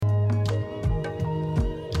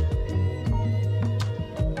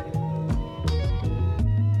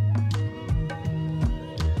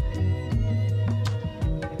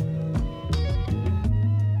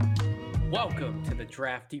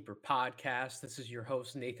Draft Deeper podcast. This is your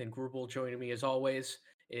host, Nathan Grubel. Joining me, as always,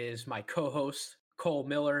 is my co-host, Cole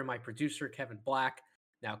Miller, and my producer, Kevin Black.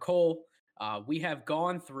 Now, Cole, we have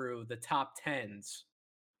gone through the top 10s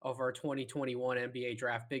of our 2021 NBA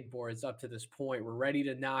Draft Big Boards up to this point. We're ready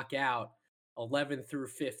to knock out 11 through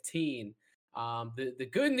 15. The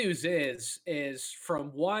good news is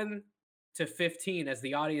from 1 to 15, as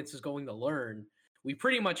the audience is going to learn, we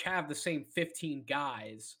pretty much have the same 15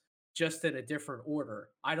 guys, just in a different order.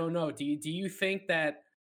 I don't know. Do you think that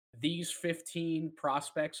these 15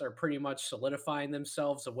 prospects are pretty much solidifying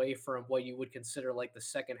themselves away from what you would consider like the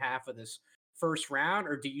second half of this first round?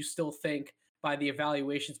 Or do you still think by the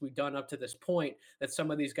evaluations we've done up to this point that some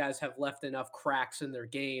of these guys have left enough cracks in their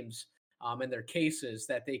games and their cases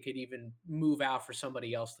that they could even move out for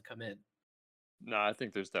somebody else to come in? No, I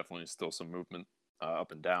think there's definitely still some movement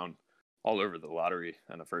up and down all over the lottery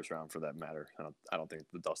and the first round for that matter. I don't think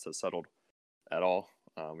the dust has settled at all.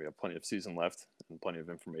 We have plenty of season left and plenty of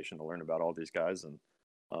information to learn about all these guys. And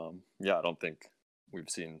I don't think we've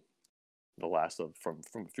seen the last of from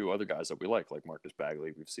a few other guys that we like Marcus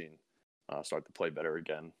Bagley. We've seen start to play better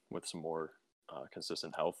again with some more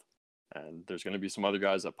consistent health. And there's going to be some other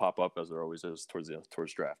guys that pop up, as there always is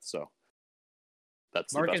towards draft. So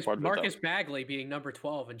that's the best part of it. Marcus Bagley being number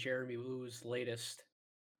 12 in Jeremy Wu's latest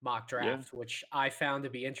mock draft, which I found to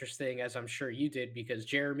be interesting, as I'm sure you did, because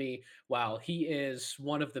Jeremy, while he is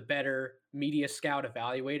one of the better media scout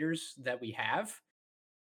evaluators that we have,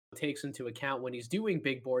 takes into account when he's doing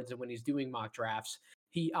big boards and when he's doing mock drafts,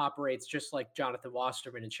 he operates just like Jonathan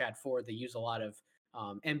Wasserman and Chad Ford. They use a lot of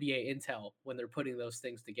NBA intel when they're putting those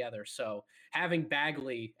things together. So having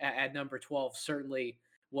Bagley at number 12 certainly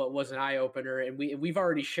was an eye-opener, and we've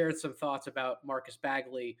already shared some thoughts about Marcus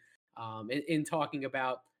Bagley in talking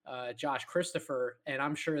about Josh Christopher, and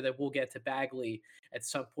I'm sure that we'll get to Bagley at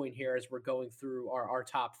some point here as we're going through our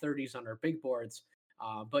top 30s on our big boards.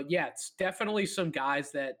 But yeah, it's definitely some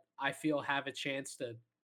guys that I feel have a chance to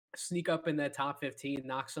sneak up in that top 15,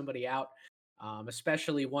 knock somebody out.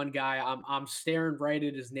 Especially one guy I'm staring right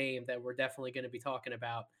at his name that we're definitely going to be talking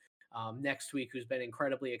about next week, who's been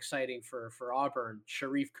incredibly exciting for Auburn,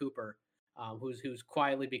 Sharife Cooper, who's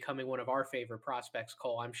quietly becoming one of our favorite prospects,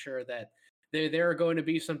 Cole. I'm sure that there are going to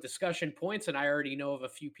be some discussion points, and I already know of a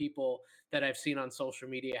few people that I've seen on social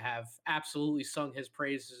media have absolutely sung his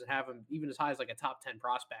praises and have him even as high as like a top 10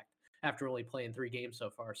 prospect after only playing 3 games so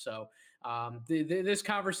far. So this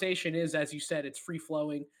conversation is, as you said, it's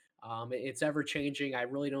free-flowing. It's ever-changing. I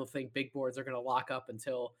really don't think big boards are going to lock up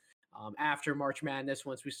until after March Madness,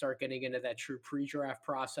 once we start getting into that true pre-draft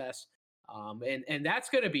process. And that's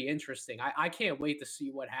going to be interesting. I can't wait to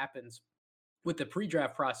see what happens with the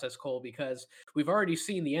pre-draft process, Cole, because we've already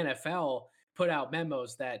seen the NFL put out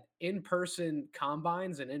memos that in-person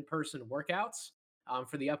combines and in-person workouts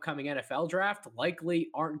for the upcoming NFL draft likely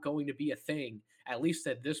aren't going to be a thing, at least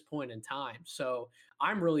at this point in time. So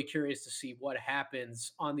I'm really curious to see what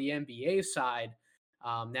happens on the NBA side.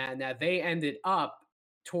 Now they ended up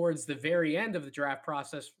towards the very end of the draft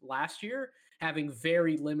process last year having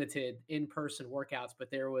very limited in-person workouts,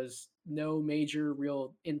 but there was no major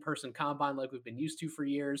real in-person combine like we've been used to for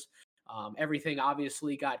years. Everything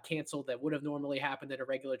obviously got canceled that would have normally happened in a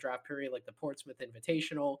regular draft period, like the Portsmouth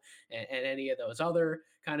Invitational and any of those other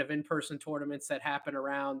kind of in-person tournaments that happen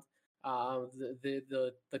around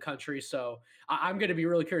the country. So I'm going to be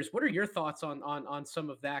really curious. What are your thoughts on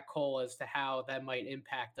some of that, Cole, as to how that might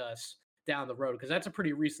impact us down the road? Because that's a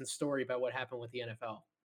pretty recent story about what happened with the NFL.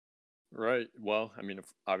 Right. Well, I mean,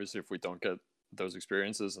 if we don't get those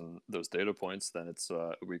experiences and those data points, then it's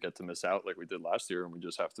we get to miss out like we did last year, and we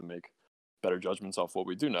just have to make better judgments off what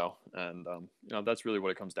we do know. And that's really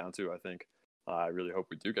what it comes down to. I think I really hope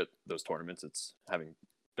we do get those tournaments. It's having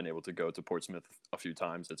been able to go to Portsmouth a few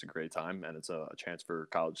times. It's a great time, and it's a chance for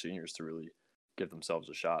college seniors to really give themselves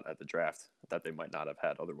a shot at the draft that they might not have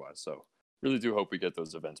had otherwise. So really do hope we get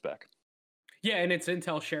those events back. Yeah, and it's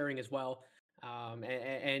intel sharing as well.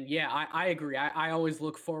 I agree. I always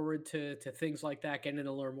look forward to things like that, getting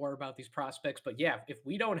to learn more about these prospects. But yeah, if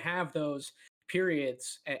we don't have those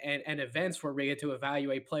periods and events where we get to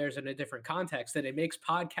evaluate players in a different context, then it makes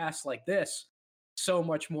podcasts like this so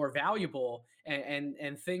much more valuable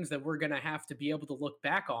and things that we're going to have to be able to look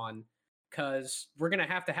back on, because we're going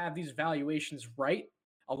to have these evaluations right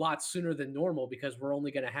a lot sooner than normal, because we're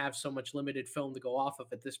only going to have so much limited film to go off of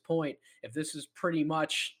at this point. If this is pretty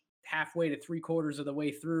much halfway to 3/4 of the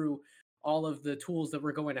way through all of the tools that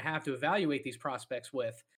we're going to have to evaluate these prospects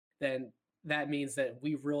with, then that means that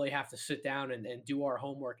we really have to sit down and do our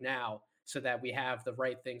homework now so that we have the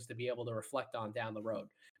right things to be able to reflect on down the road.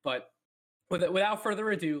 But Without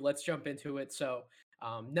further ado, let's jump into it. So,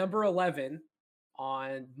 number 11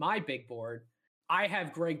 on my big board, I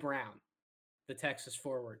have Greg Brown, the Texas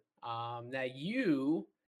forward. Now you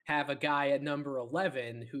have a guy at number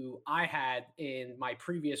 11 who I had in my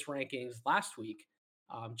previous rankings last week,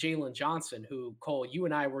 Jalen Johnson, who, Cole, you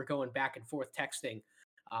and I were going back and forth texting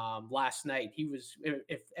last night. He was,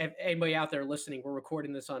 if anybody out there listening, we're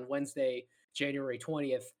recording this on Wednesday, January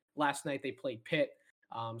 20th. Last night they played Pitt.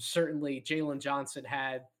 Certainly, Jalen Johnson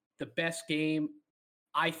had the best game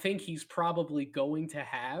I think he's probably going to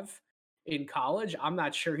have in college. I'm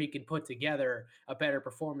not sure he can put together a better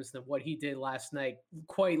performance than what he did last night,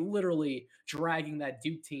 quite literally dragging that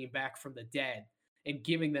Duke team back from the dead and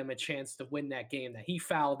giving them a chance to win that game. That he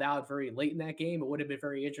fouled out very late in that game. It would have been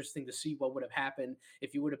very interesting to see what would have happened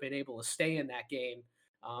if he would have been able to stay in that game.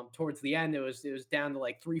 Towards the end, it was down to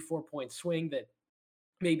like 3-4 point swing that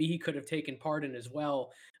maybe he could have taken part in as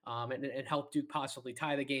well, and helped Duke possibly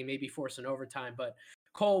tie the game, maybe force an overtime. But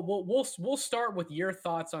Cole, we'll start with your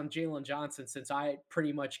thoughts on Jalen Johnson, since I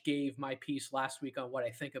pretty much gave my piece last week on what I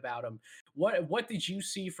think about him. What did you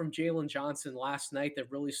see from Jalen Johnson last night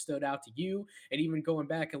that really stood out to you? And even going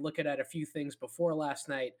back and looking at a few things before last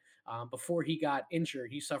night, before he got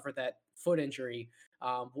injured, he suffered that foot injury.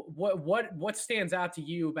 What stands out to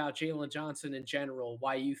you about Jalen Johnson in general?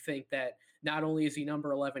 Why you think that not only is he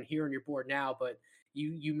number 11 here on your board now, but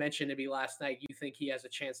you mentioned to me last night you think he has a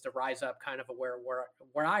chance to rise up kind of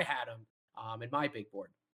where I had him in my big board.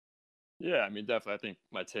 Yeah, I mean, definitely. I think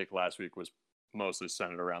my take last week was mostly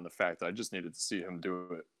centered around the fact that I just needed to see him do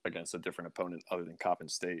it against a different opponent other than Coppin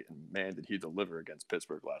State. And man, did he deliver against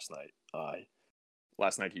Pittsburgh last night.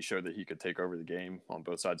 Last night, he showed that he could take over the game on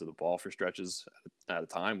both sides of the ball for stretches at a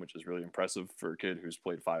time, which is really impressive for a kid who's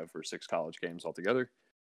played 5 or 6 college games altogether.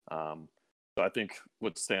 So I think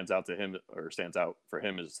what stands out for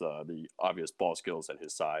him is the obvious ball skills at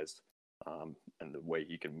his size, and the way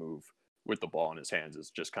he can move with the ball in his hands is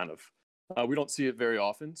just kind of, we don't see it very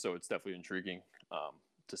often. So it's definitely intriguing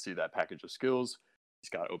to see that package of skills. He's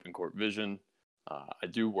got open court vision. I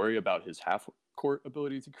do worry about his half court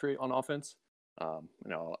ability to create on offense.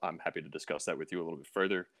 I'm happy to discuss that with you a little bit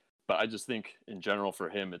further, but I just think in general for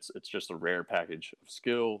him, it's just a rare package of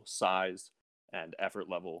skill, size, and effort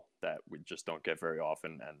level that we just don't get very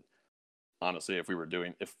often. And honestly,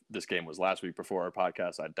 if this game was last week before our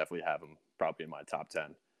podcast, I'd definitely have him probably in my top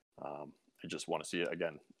 10. I just want to see it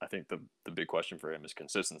again. I think the big question for him is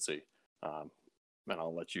consistency. And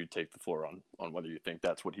I'll let you take the floor on whether you think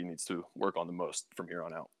that's what he needs to work on the most from here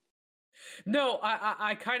on out. No,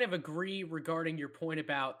 I kind of agree regarding your point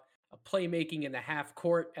about playmaking in the half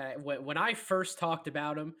court. When I first talked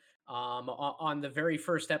about him on the very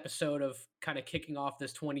first episode of kind of kicking off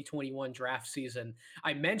this 2021 draft season,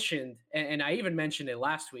 I mentioned, and I even mentioned it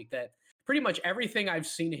last week, that pretty much everything I've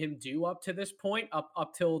seen him do up to this point,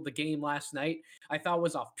 up till the game last night, I thought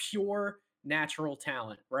was off pure natural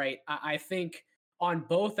talent, right? I think on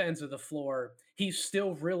both ends of the floor, he's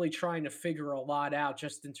still really trying to figure a lot out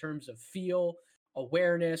just in terms of feel,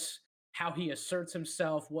 awareness, how he asserts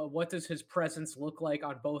himself, what does his presence look like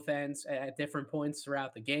on both ends at different points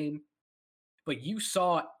throughout the game. But you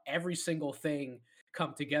saw every single thing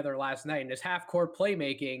come together last night, and his half court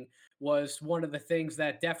playmaking was one of the things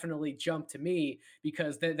that definitely jumped to me,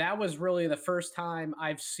 because that was really the first time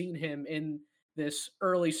I've seen him in this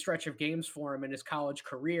early stretch of games for him in his college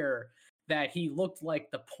career that he looked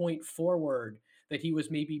like the point forward that he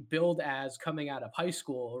was maybe billed as coming out of high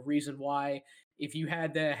school. A reason why, if you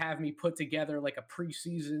had to have me put together like a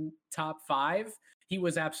preseason top 5, he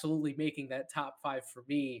was absolutely making that top 5 for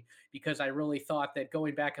me, because I really thought that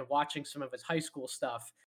going back and watching some of his high school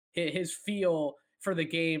stuff, his feel for the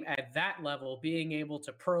game at that level, being able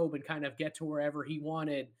to probe and kind of get to wherever he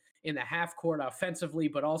wanted in the half court offensively,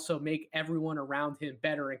 but also make everyone around him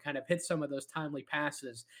better and kind of hit some of those timely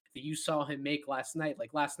passes that you saw him make last night.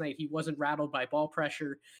 Like last night, he wasn't rattled by ball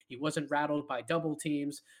pressure. He wasn't rattled by double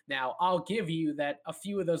teams. Now, I'll give you that a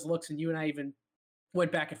few of those looks, and you and I even went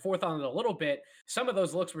back and forth on it a little bit. Some of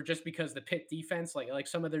those looks were just because the Pitt defense, like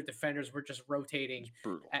some of their defenders were just rotating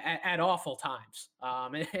at awful times.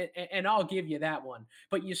 And I'll give you that one,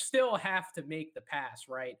 but you still have to make the pass,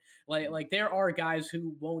 right? Like there are guys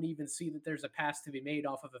who won't even see that there's a pass to be made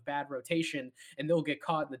off of a bad rotation, and they'll get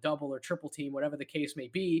caught in the double or triple team, whatever the case may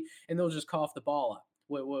be, and they'll just cough the ball up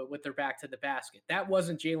with their back to the basket. That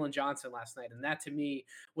wasn't Jalen Johnson last night, and that to me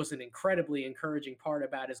was an incredibly encouraging part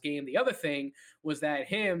about his game. The other thing was that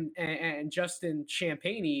him and Justin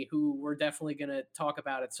Champagnie, who we're definitely going to talk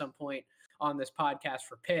about at some point on this podcast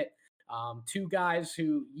for Pitt, Two guys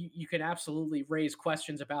who you can absolutely raise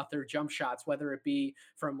questions about their jump shots, whether it be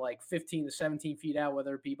from like 15 to 17 feet out,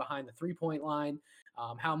 whether it be behind the 3 point line.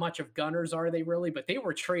 How much of gunners are they really? But they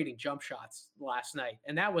were trading jump shots last night.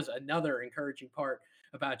 And that was another encouraging part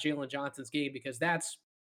about Jalen Johnson's game, because that's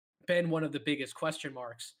been one of the biggest question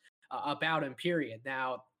marks about him, period.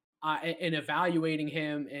 Now, in evaluating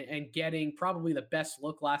him and getting probably the best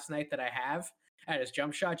look last night that I have at his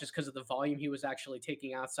jump shot, just because of the volume he was actually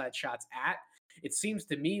taking outside shots at, it seems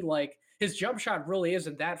to me like his jump shot really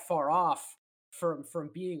isn't that far off from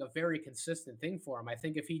being a very consistent thing for him. I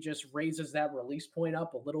think if he just raises that release point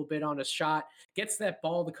up a little bit on his shot, gets that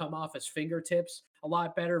ball to come off his fingertips a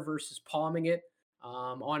lot better versus palming it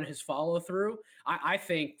on his follow through. I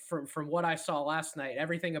think from what I saw last night,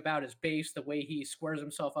 everything about his base, the way he squares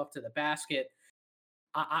himself up to the basket,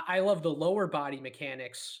 I love the lower body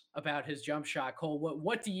mechanics about his jump shot. Cole,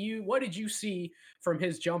 what did you see from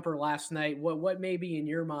his jumper last night? What maybe in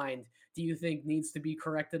your mind do you think needs to be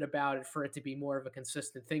corrected about it for it to be more of a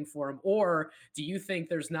consistent thing for him? Or do you think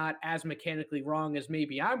there's not as mechanically wrong as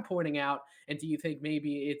maybe I'm pointing out? And do you think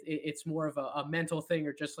maybe it's more of a mental thing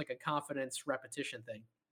or just like a confidence repetition thing?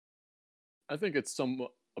 I think it's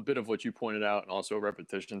a bit of what you pointed out, and also a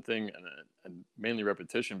repetition thing, and mainly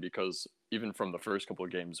repetition, because even from the first couple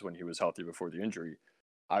of games when he was healthy before the injury,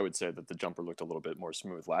 I would say that the jumper looked a little bit more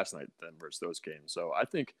smooth last night than versus those games. So I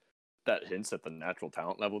think that hints at the natural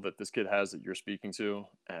talent level that this kid has that you're speaking to,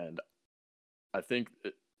 and I think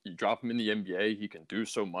you drop him in the NBA, he can do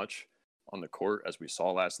so much on the court, as we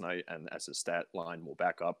saw last night, and as his stat line will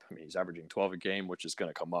back up. I mean, he's averaging 12 a game, which is going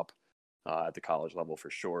to come up at the college level for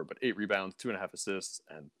sure. But 8 rebounds, 2.5 assists,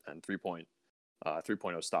 and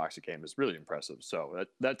 3.0 stocks a game is really impressive. So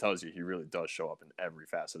that tells you he really does show up in every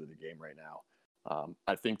facet of the game right now.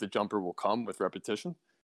 I think the jumper will come with repetition,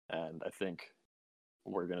 and I think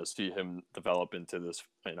we're going to see him develop into this,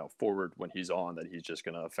 forward when he's on, that he's just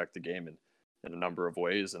going to affect the game in a number of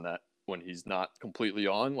ways, and that when he's not completely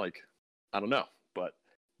on, like, I don't know, but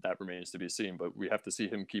that remains to be seen. But we have to see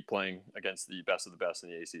him keep playing against the best of the best in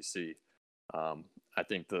the ACC. I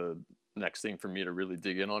think the next thing for me to really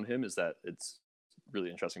dig in on him is that it's really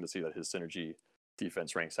interesting to see that his synergy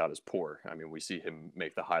defense ranks out as poor. I mean, we see him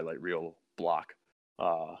make the highlight reel block,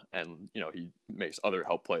 and he makes other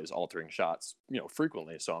help plays, altering shots,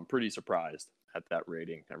 frequently. So I'm pretty surprised at that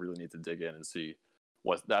rating. I really need to dig in and see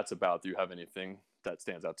what that's about. Do you have anything that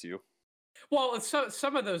stands out to you? Well, so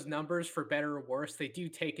some of those numbers, for better or worse, they do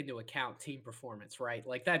take into account team performance, right?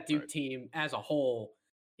 Like that Duke Right. team as a whole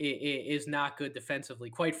is not good defensively.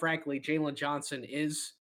 Quite frankly, Jalen Johnson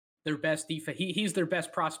is their best defense. He's their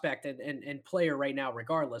best prospect and player right now,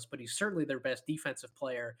 regardless. But he's certainly their best defensive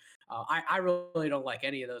player. I really don't like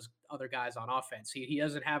any of those other guys on offense. He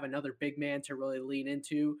doesn't have another big man to really lean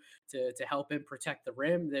into to help him protect the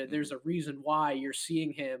rim. There's a reason why you're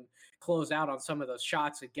seeing him close out on some of those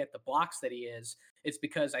shots and get the blocks that he is. It's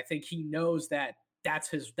because I think he knows that that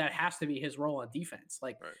has to be his role on defense.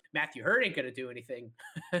 Like Right. Matthew Hurt ain't going to do anything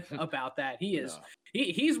about that. No.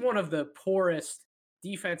 He's one of the poorest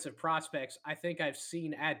defensive prospects I think I've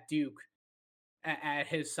seen at Duke at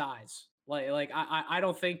his size. I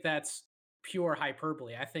don't think that's pure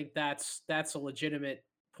hyperbole. I think that's a legitimate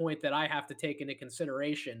point that I have to take into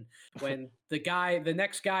consideration when the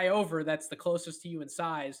next guy over that's the closest to you in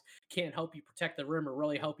size can't help you protect the rim or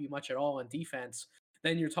really help you much at all on defense.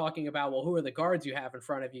 Then you're talking about, well, who are the guards you have in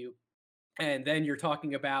front of you? And then you're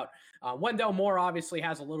talking about Wendell Moore obviously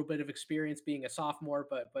has a little bit of experience being a sophomore,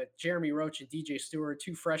 but Jeremy Roach and DJ Stewart,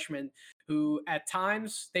 two freshmen who at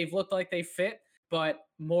times they've looked like they fit, but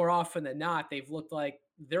more often than not, they've looked like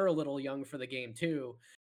they're a little young for the game too.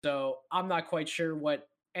 So I'm not quite sure what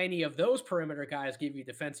any of those perimeter guys give you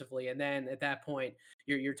defensively. And then at that point,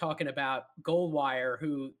 you're talking about Goldwire,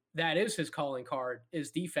 who that is his calling card, is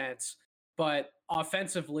defense, but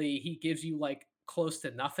offensively he gives you like close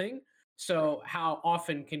to nothing. So how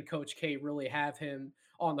often can Coach K really have him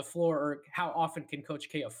on the floor, or how often can Coach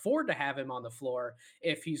K afford to have him on the floor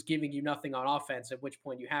if he's giving you nothing on offense? At which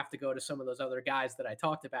point you have to go to some of those other guys that I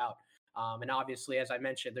talked about. And obviously, as I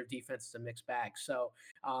mentioned, their defense is a mixed bag. So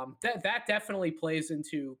that definitely plays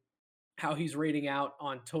into how he's rating out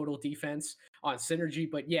on total defense, on synergy.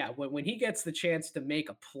 But yeah, when he gets the chance to make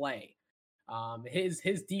a play, his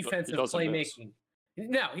He defensive doesn't miss. playmaking.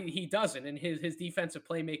 No, he doesn't. And his defensive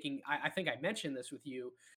playmaking, I think I mentioned this with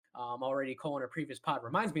you already, Cole, in a previous pod,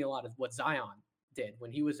 reminds me a lot of what Zion did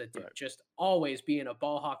when he was a Duke, Right. just always being a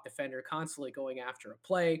ball hawk defender, constantly going after a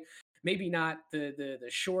play. Maybe not the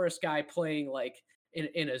surest guy playing like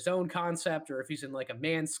in a zone concept, or if he's in like a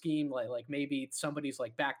man scheme, like maybe somebody's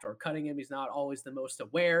like backdoor cutting him. He's not always the most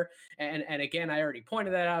aware. And again, I already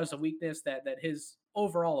pointed that out as a weakness, that his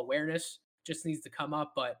overall awareness just needs to come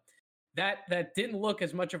up. But that didn't look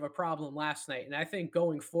as much of a problem last night. And I think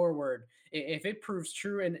going forward, if it proves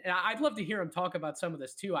true, and I'd love to hear him talk about some of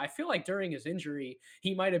this too. I feel like during his injury,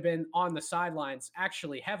 he might have been on the sidelines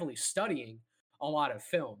actually heavily studying a lot of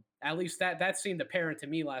film. At least that seemed apparent to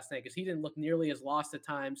me last night, because he didn't look nearly as lost at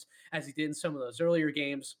times as he did in some of those earlier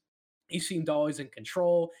games. He seemed always in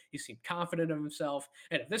control. He seemed confident of himself.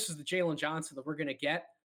 And if this is the Jalen Johnson that we're going to get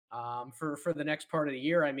for the next part of the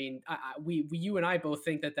year, I mean, you and I both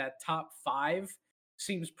think that top five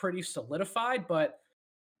seems pretty solidified. But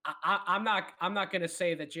I'm not going to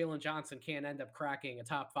say that Jalen Johnson can't end up cracking a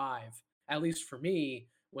top five, at least for me,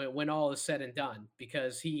 when all is said and done,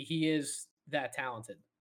 because he is that talented.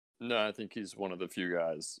 No, I think he's one of the few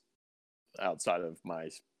guys outside of my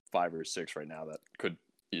 5 or 6 right now that could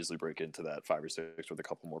easily break into that 5 or 6 with a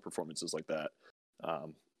couple more performances like that.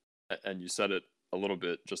 And you said it a little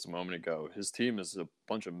bit just a moment ago. His team is a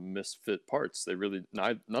bunch of misfit parts.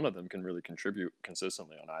 None of them can really contribute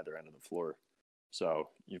consistently on either end of the floor. So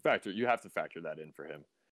you have to factor that in for him.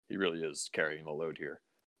 He really is carrying the load here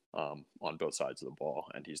on both sides of the ball,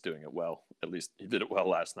 and he's doing it well. At least he did it well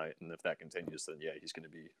last night, and if that continues, then yeah, he's going to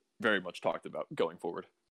be very much talked about going forward.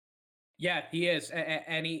 Yeah, he is,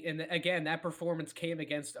 and again, that performance came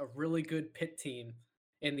against a really good Pitt team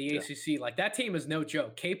in the ACC. Like, that team is no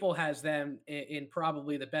joke. Capel has them in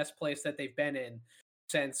probably the best place that they've been in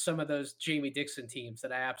since some of those Jamie Dixon teams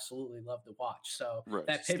that I absolutely love to watch. So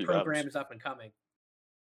that Pitt program is up and coming.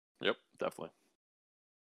 Yep, definitely.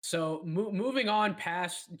 So moving on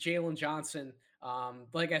past Jalen Johnson,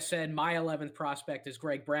 like I said, my 11th prospect is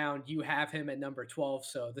Greg Brown. You have him at number 12,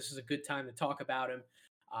 so this is a good time to talk about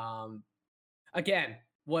him. Again,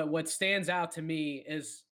 what stands out to me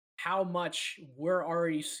is how much we're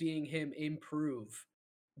already seeing him improve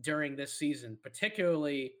during this season,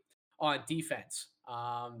 particularly on defense.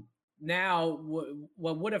 Now,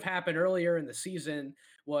 what would have happened earlier in the season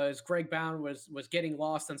was Greg Brown was getting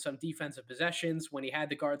lost on some defensive possessions. When he had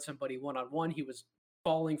to guard somebody one-on-one, he was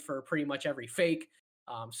falling for pretty much every fake,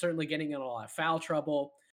 certainly getting in a lot of foul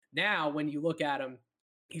trouble. Now, when you look at him,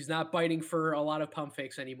 he's not biting for a lot of pump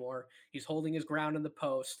fakes anymore. He's holding his ground in the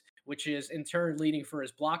post, which is in turn leading for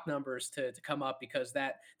his block numbers to come up, because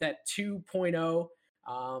that 2.0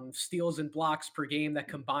 steals and blocks per game, that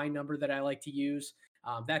combined number that I like to use,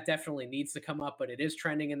 that definitely needs to come up, but it is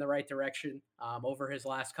trending in the right direction over his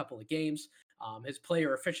last couple of games. His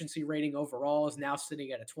player efficiency rating overall is now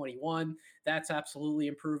sitting at a 21. That's absolutely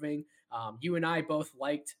improving. You and I both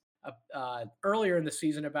liked earlier in the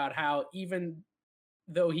season about how, even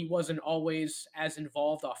though he wasn't always as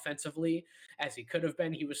involved offensively as he could have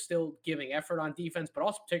been, he was still giving effort on defense, but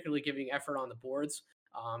also particularly giving effort on the boards.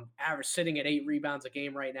 Average sitting at 8 rebounds a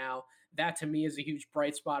game right now. That to me is a huge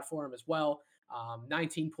bright spot for him as well.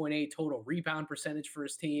 19.8 total rebound percentage for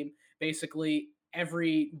his team. Basically,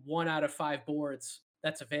 every 1 out of 5 boards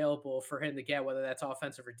that's available for him to get, whether that's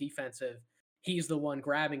offensive or defensive, he's the one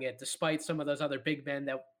grabbing it, despite some of those other big men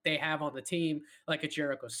that they have on the team, like a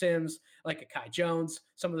Jericho Sims, like a Kai Jones,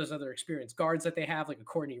 some of those other experienced guards that they have, like a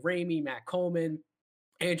Courtney Ramey, Matt Coleman,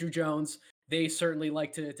 Andrew Jones. They certainly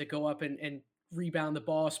like to go up and rebound the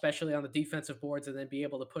ball, especially on the defensive boards, and then be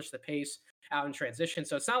able to push the pace out in transition.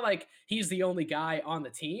 So it's not like he's the only guy on the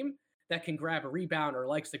team that can grab a rebound or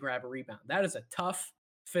likes to grab a rebound. That is a tough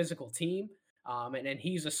physical team. And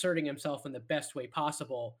he's asserting himself in the best way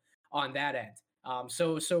possible on that end.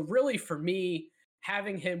 So really for me,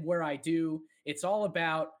 having him where I do, it's all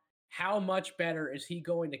about how much better is he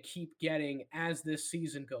going to keep getting as this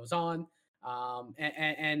season goes on.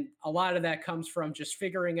 And a lot of that comes from just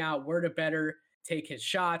figuring out where to better take his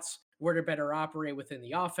shots, where to better operate within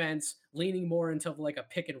the offense, leaning more into like a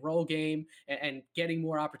pick and roll game, and getting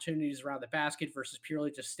more opportunities around the basket versus purely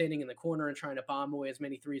just standing in the corner and trying to bomb away as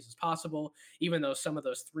many threes as possible, even though some of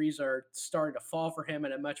those threes are starting to fall for him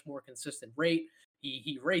at a much more consistent rate.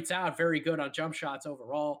 He rates out very good on jump shots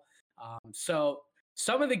overall. So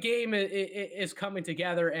some of the game is coming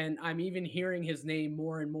together, and I'm even hearing his name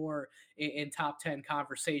more and more in top 10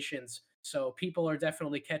 conversations. So people are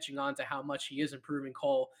definitely catching on to how much he is improving,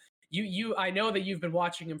 Cole. I know that you've been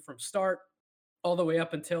watching him from start all the way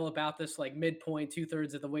up until about this like midpoint,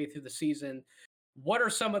 2/3 of the way through the season. What are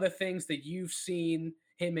some of the things that you've seen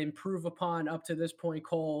him improve upon up to this point,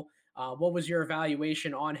 Cole? What was your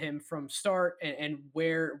evaluation on him from start, and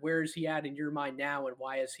where is he at in your mind now, and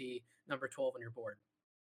why is he number 12 on your board?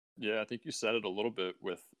 Yeah, I think you said it a little bit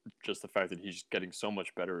with just the fact that he's getting so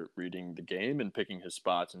much better at reading the game and picking his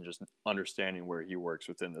spots and just understanding where he works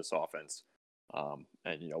within this offense.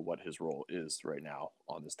 And what his role is right now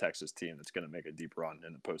on this Texas team that's going to make a deep run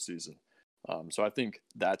in the postseason. So I think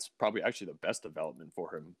that's probably actually the best development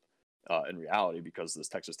for him in reality, because this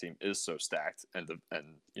Texas team is so stacked and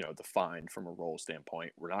defined from a role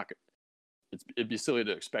standpoint. It'd be silly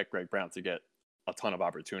to expect Greg Brown to get a ton of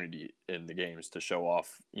opportunity in the games to show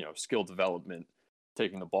off, skill development,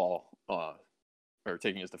 taking the ball or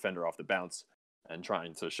taking his defender off the bounce and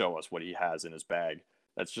trying to show us what he has in his bag.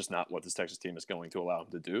 That's just not what this Texas team is going to allow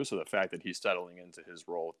him to do. So the fact that he's settling into his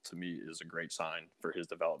role, to me, is a great sign for his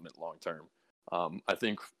development long term. I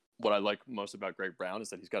think what I like most about Greg Brown is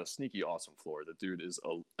that he's got a sneaky awesome floor. The dude is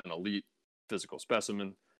an elite physical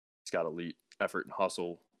specimen. He's got elite effort and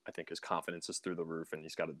hustle. I think his confidence is through the roof, and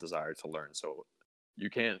he's got a desire to learn. So you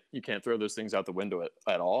can't throw those things out the window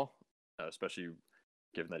at all, especially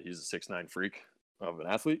given that he's a 6'9" freak of an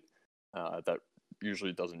athlete. That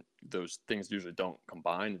usually doesn't; those things usually don't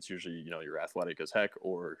combine. It's usually you're athletic as heck,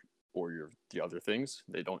 or you're the other things.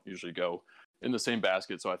 They don't usually go in the same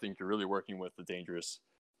basket. So I think you're really working with the dangerous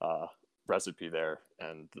recipe there,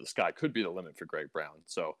 and the sky could be the limit for Greg Brown.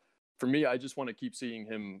 So for me, I just want to keep seeing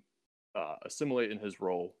him assimilate in his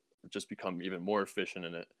role, just become even more efficient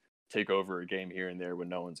in it, take over a game here and there when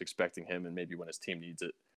no one's expecting him, and maybe when his team needs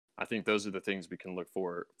it. I think those are the things we can look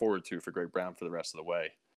forward to for Greg Brown for the rest of the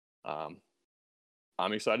way.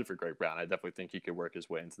 I'm excited for Greg Brown. I definitely think he could work his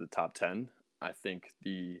way into the top 10. I think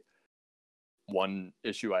the one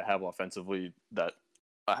issue I have offensively that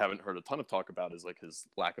I haven't heard a ton of talk about is like his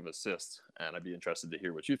lack of assists, and I'd be interested to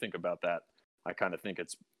hear what you think about that. I kind of think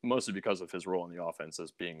it's mostly because of his role in the offense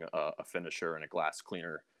as being a finisher and a glass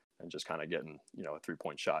cleaner, and just kind of getting, a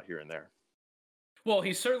 3-point shot here and there. Well,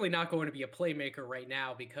 he's certainly not going to be a playmaker right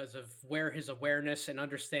now because of where his awareness and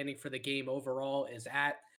understanding for the game overall is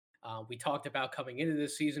at. We talked about coming into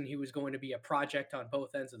this season, he was going to be a project on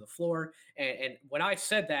both ends of the floor. And when I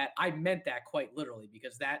said that, I meant that quite literally,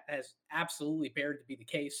 because that has absolutely bared to be the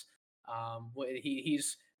case.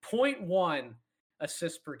 He's 0.1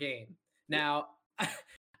 assists per game. Now,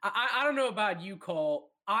 I don't know about you,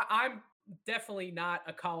 Cole. I'm definitely not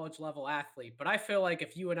a college level athlete, but I feel like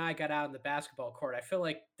if you and I got out in the basketball court, I feel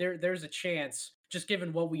like there's a chance, just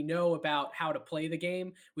given what we know about how to play the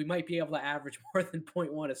game, we might be able to average more than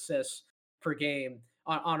 0.1 assists per game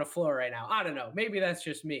on a floor right now. I don't know. Maybe that's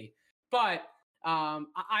just me, but I'm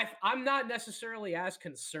not necessarily as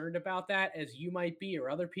concerned about that as you might be or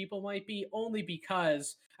other people might be, only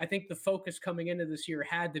because I think the focus coming into this year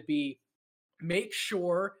had to be, make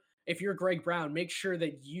sure, if you're Greg Brown, make sure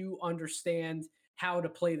that you understand how to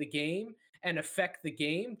play the game and affect the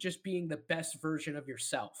game, just being the best version of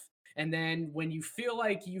yourself. And then when you feel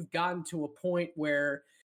like you've gotten to a point where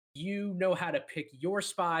you know how to pick your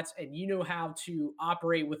spots and you know how to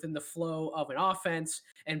operate within the flow of an offense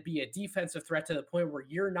and be a defensive threat to the point where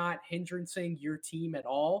you're not hindering your team at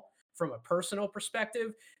all from a personal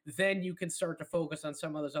perspective, then you can start to focus on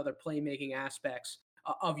some of those other playmaking aspects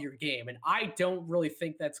of your game. And I don't really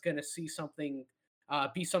think that's going to be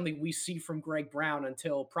something we see from Greg Brown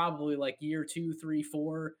until probably like year 2, 3,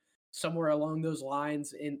 4, somewhere along those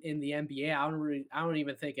lines in the NBA. I don't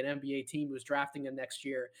even think an NBA team who's drafting him next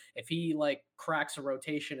year, if he like cracks a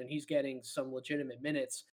rotation and he's getting some legitimate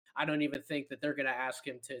minutes, I don't even think that they're going to ask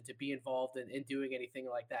him to be involved in doing anything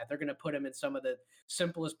like that. They're going to put him in some of the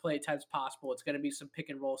simplest play types possible. It's going to be some pick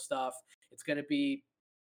and roll stuff. It's going to be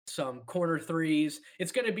some corner threes.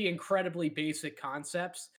 It's going to be incredibly basic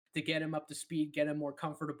concepts to get him up to speed, get him more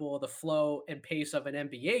comfortable with the flow and pace of an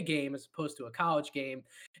NBA game as opposed to a college game.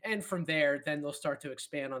 And from there, then they'll start to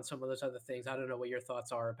expand on some of those other things. I don't know what your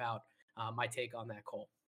thoughts are about my take on that, Cole.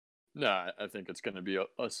 No, I think it's going to be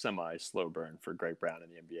a semi-slow burn for Greg Brown in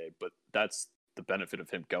the NBA, but that's the benefit of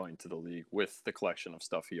him going to the league with the collection of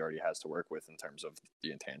stuff he already has to work with in terms of the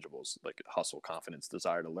intangibles, like hustle, confidence,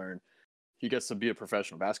 desire to learn. He gets to be a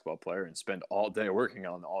professional basketball player and spend all day working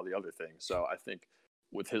on all the other things. So I think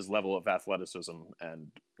with his level of athleticism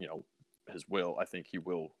and, his will, I think he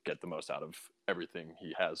will get the most out of everything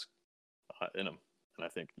he has in him. And I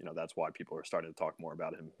think, that's why people are starting to talk more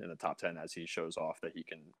about him in the top 10 as he shows off that he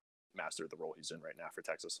can master the role he's in right now for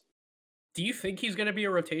Texas. Do you think he's going to be a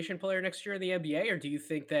rotation player next year in the NBA, or do you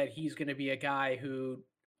think that he's going to be a guy who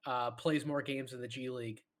plays more games in the G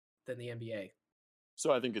League than the NBA?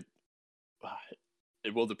 So I think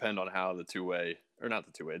it will depend on how the two-way, or not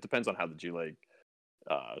the two-way, it depends on how the G League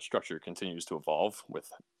structure continues to evolve with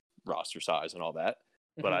roster size and all that.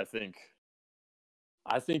 Mm-hmm. But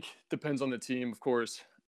I think depends on the team, of course.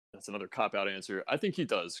 that's another cop out answer. I think he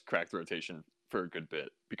does crack the rotation for a good bit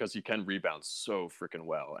because he can rebound so freaking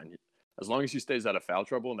well, and as long as he stays out of foul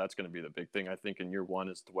trouble, and that's going to be the big thing I think in year one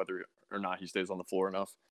as to whether or not he stays on the floor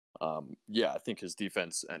enough. Yeah, I think his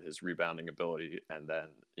defense and his rebounding ability, and then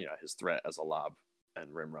his threat as a lob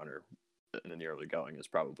and rim runner in the early going is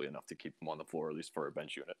probably enough to keep him on the floor, at least for a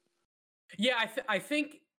bench unit. Yeah, I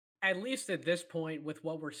think at least at this point, with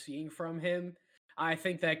what we're seeing from him, I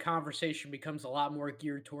think that conversation becomes a lot more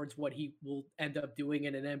geared towards what he will end up doing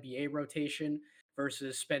in an NBA rotation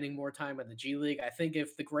versus spending more time in the G League. I think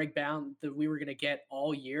if the Greg Brown that we were going to get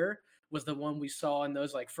all year was the one we saw in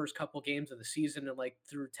those like first couple games of the season and like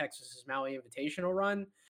through Texas's Maui Invitational run,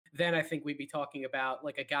 then I think we'd be talking about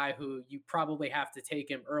like a guy who you probably have to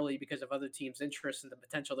take him early because of other teams' interest and the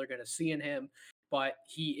potential they're going to see in him. But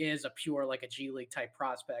he is a pure like a G League type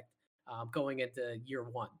prospect going into year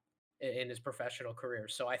one in his professional career.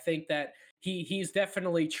 So I think that he's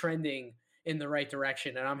definitely trending in the right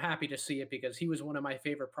direction, and I'm happy to see it because he was one of my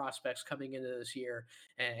favorite prospects coming into this year.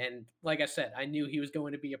 And like I said, I knew he was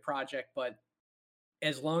going to be a project, but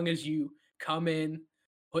as long as you come in,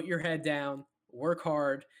 put your head down, work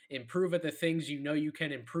hard, improve at the things you know you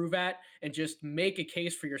can improve at, and just make a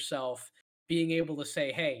case for yourself, being able to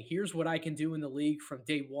say, hey, here's what I can do in the league from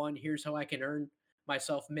day one. Here's how I can earn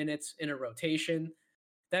myself minutes in a rotation.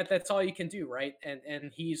 That's all you can do, right?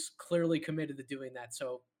 And he's clearly committed to doing that.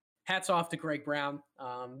 So hats off to Greg Brown.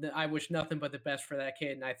 I wish nothing but the best for that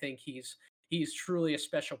kid, and I think he's truly a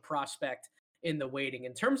special prospect in the waiting.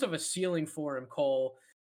 In terms of a ceiling for him, Cole,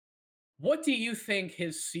 what do you think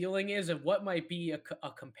his ceiling is, and what might be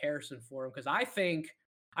a comparison for him? Because I think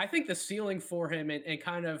the ceiling for him and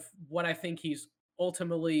kind of what I think he's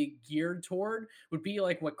ultimately geared toward would be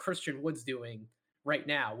like what Christian Wood's doing right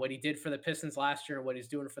now, what he did for the Pistons last year, and what he's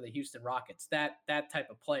doing for the Houston Rockets. That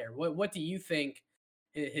type of player. What do you think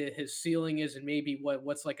his ceiling is, and maybe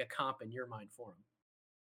what's like a comp in your mind for him?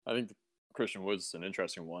 I think Christian Wood's an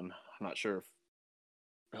interesting one. I'm not sure if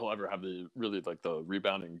he'll ever have the really like the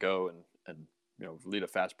rebound and go and lead a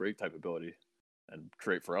fast break type ability and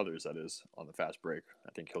create for others, that is, on the fast break.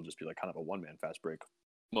 I think he'll just be like kind of a one-man fast break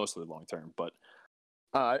mostly long term, but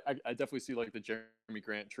I definitely see like the Jeremy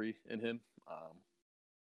Grant tree in him,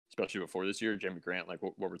 especially before this year. Jeremy Grant, like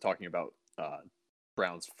what we're talking about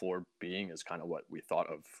Brown's floor being, is kind of what we thought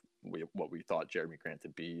Jeremy Grant to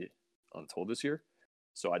be until this year.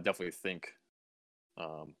 So I definitely think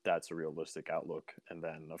that's a realistic outlook. And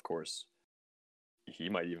then, of course, he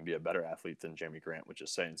might even be a better athlete than Jeremy Grant, which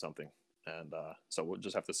is saying something. And so we'll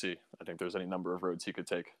just have to see. I think there's any number of roads he could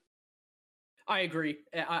take. I agree.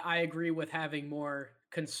 I agree with having more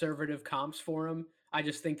conservative comps for him. I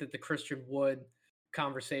just think that the Christian Wood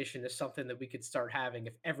conversation is something that we could start having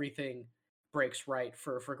if everything breaks right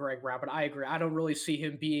for Greg Brown. But I agree. I don't really see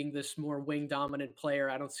him being this more wing dominant player.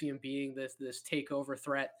 I don't see him being this takeover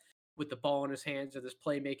threat with the ball in his hands or this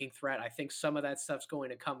playmaking threat. I think some of that stuff's going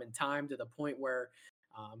to come in time to the point where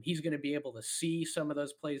he's going to be able to see some of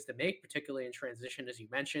those plays to make, particularly in transition, as you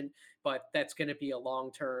mentioned. But that's going to be a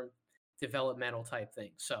long-term developmental type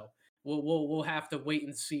thing. So we'll have to wait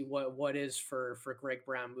and see what is for Greg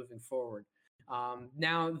Brown moving forward.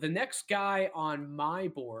 Now, the next guy on my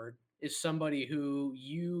board is somebody who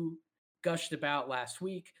you gushed about last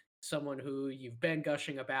week, someone who you've been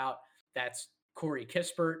gushing about. That's Corey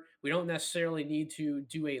Kispert. We don't necessarily need to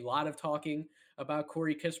do a lot of talking about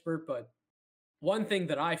Corey Kispert, but one thing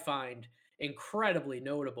that I find incredibly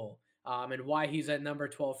notable and why he's at number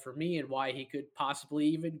 12 for me and why he could possibly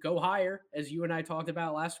even go higher, as you and I talked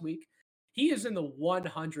about last week, he is in the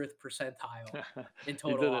 100th percentile in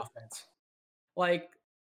total offense. Like,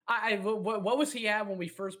 what was he at when we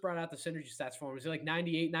first brought out the synergy stats for him? Was he like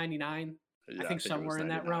 98, 99? Yeah, I think somewhere in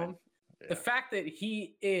that realm. Yeah. The fact that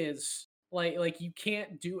he is like you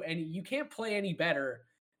can't play any better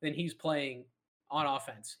than he's playing on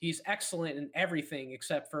offense. He's excellent in everything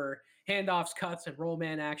except for handoffs, cuts, and roll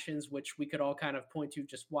man actions, which we could all kind of point to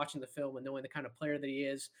just watching the film and knowing the kind of player that he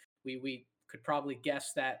is. We could probably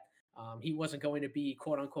guess that he wasn't going to be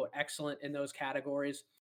quote unquote excellent in those categories.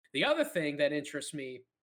 The other thing that interests me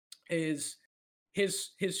is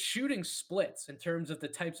his shooting splits in terms of the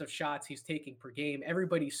types of shots he's taking per game.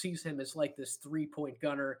 Everybody sees him as like this 3-point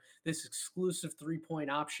gunner, this exclusive 3-point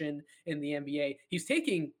option in the NBA. He's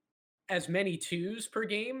taking as many twos per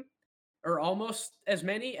game, or almost as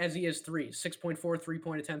many as he is threes. 6.4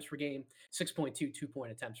 3-point attempts per game, 6.2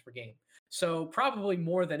 2-point attempts per game. So probably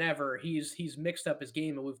more than ever, he's mixed up his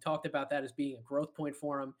game, and we've talked about that as being a growth point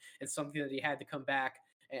for him and something that he had to come back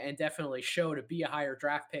and definitely show to be a higher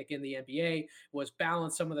draft pick in the NBA, was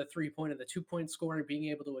balance some of the 3-point and the 2-point scoring, being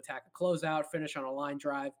able to attack a closeout, finish on a line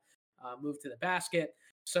drive, move to the basket.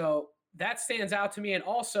 So that stands out to me. And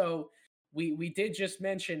also, we did just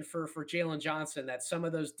mention for Jalen Johnson that some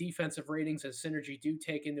of those defensive ratings and synergy do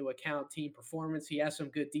take into account team performance. He has some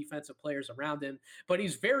good defensive players around him, but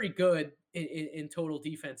he's very good in total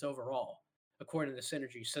defense overall, according to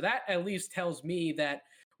synergy. So that at least tells me that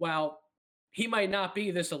while he might not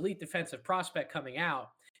be this elite defensive prospect coming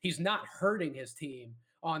out, he's not hurting his team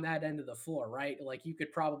on that end of the floor, right? Like you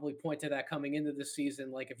could probably point to that coming into the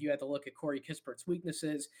season. Like if you had to look at Corey Kispert's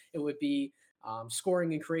weaknesses, it would be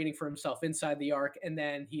scoring and creating for himself inside the arc. And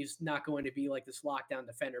then he's not going to be like this lockdown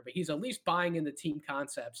defender, but he's at least buying into team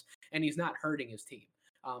concepts and he's not hurting his team.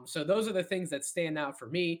 So those are the things that stand out for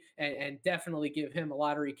me and definitely give him a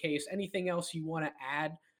lottery case. Anything else you want to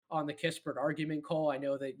add on the Kispert argument, Cole? I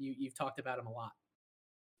know that you've talked about him a lot.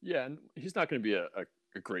 Yeah, and he's not going to be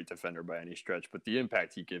a great defender by any stretch, but the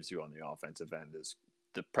impact he gives you on the offensive end is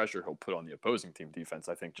the pressure he'll put on the opposing team defense,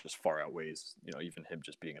 I think, just far outweighs, even him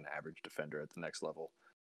just being an average defender at the next level.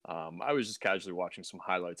 I was just casually watching some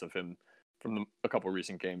highlights of him from a couple of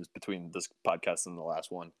recent games between this podcast and the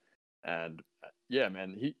last one. And yeah,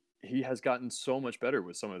 man, he has gotten so much better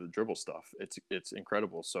with some of the dribble stuff. It's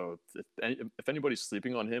incredible. So if anybody's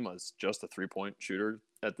sleeping on him as just a 3-point shooter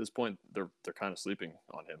at this point, they're kind of sleeping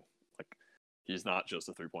on him. Like he's not just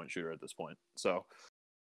a 3-point shooter at this point. So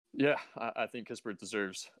yeah, I think Kispert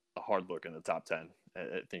deserves a hard look in the top 10.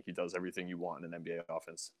 I think he does everything you want in an NBA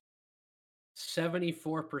offense.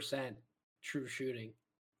 74% true shooting.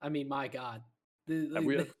 I mean, my God.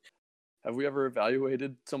 Have we ever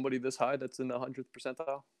evaluated somebody this high that's in the 100th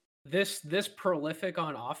percentile? This prolific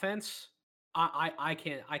on offense, I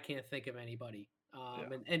can't think of anybody.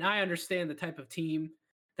 And I understand the type of team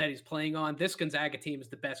that he's playing on. This Gonzaga team is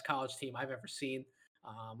the best college team I've ever seen.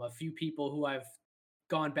 A few people who I've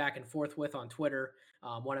gone back and forth with on Twitter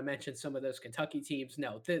want to mention some of those Kentucky teams.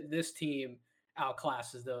 No, this team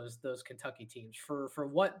outclasses those Kentucky teams for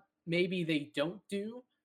what maybe they don't do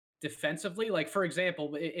defensively. Like, for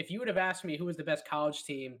example, if you would have asked me who was the best college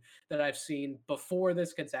team that I've seen before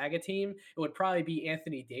this Gonzaga team, it would probably be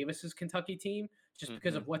Anthony Davis's Kentucky team, just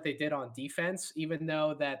because of what they did on defense, even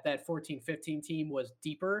though that 14-15 team was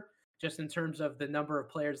deeper just in terms of the number of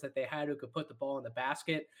players that they had who could put the ball in the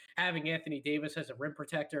basket. Having Anthony Davis as a rim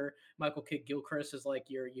protector, Michael Kidd-Gilchrist is like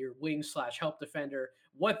your wing/help defender.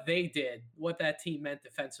 What they did, what that team meant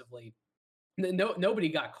defensively, nobody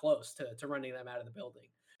got close to running them out of the building.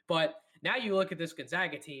 But now you look at this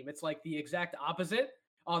Gonzaga team, it's like the exact opposite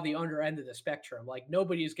on the under end of the spectrum. Like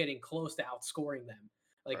nobody's getting close to outscoring them.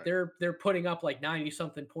 Like right. They're putting up like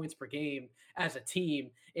 90-something points per game as a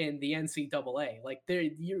team in the NCAA. Like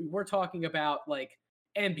we're talking about like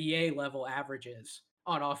NBA level averages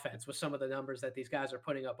on offense with some of the numbers that these guys are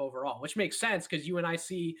putting up overall, which makes sense because you and I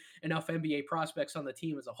see enough NBA prospects on the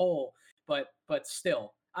team as a whole. But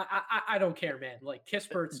still, I don't care, man. Like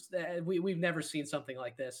Kispert's, we've never seen something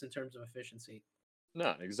like this in terms of efficiency.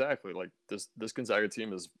 No, exactly. Like this Gonzaga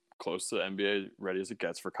team is close to NBA ready as it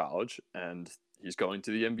gets for college, and he's going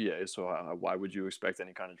to the NBA. So why would you expect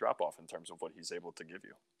any kind of drop off in terms of what he's able to give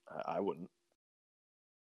you? I wouldn't.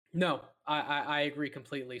 No, I agree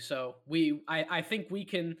completely. So I think we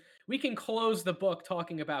can close the book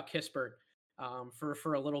talking about Kispert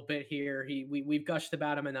for a little bit here. We've gushed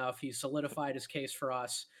about him enough. He's solidified his case for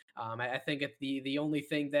us. I think the only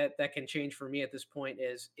thing that can change for me at this point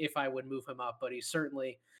is if I would move him up, but he's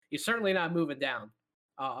certainly not moving down.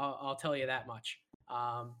 I'll tell you that much.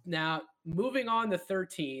 Now moving on to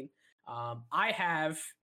 13, I have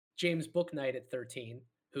James Bouknight at 13,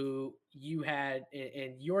 who you had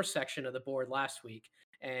in your section of the board last week,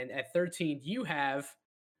 and at 13 you have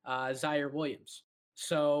Zaire Williams.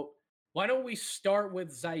 So why don't we start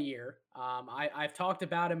with Zaire? I've talked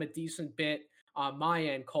about him a decent bit on my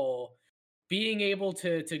end, Cole. Being able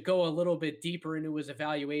to go a little bit deeper into his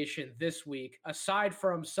evaluation this week, aside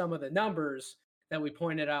from some of the numbers that we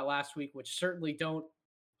pointed out last week, which certainly don't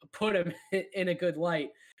put him in a good light,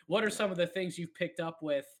 what are some of the things you've picked up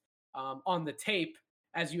with on the tape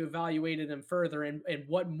as you evaluated him further, and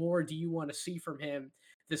what more do you want to see from him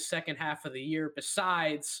the second half of the year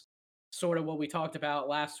besides sort of what we talked about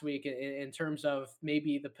last week in terms of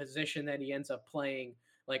maybe the position that he ends up playing,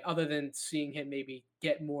 like other than seeing him maybe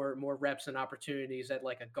get more reps and opportunities at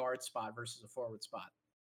like a guard spot versus a forward spot?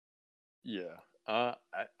 Yeah.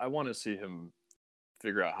 I want to see him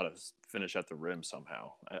figure out how to finish at the rim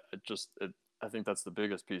somehow. I think that's the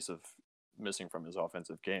biggest piece of missing from his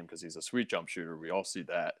offensive game, because he's a sweet jump shooter. We all see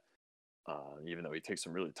that, even though he takes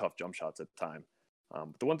some really tough jump shots at the time.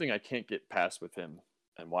 But the one thing I can't get past with him,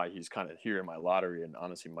 and why he's kind of here in my lottery and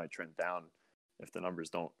honestly might trend down if the numbers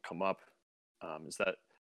don't come up, is that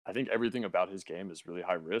I think everything about his game is really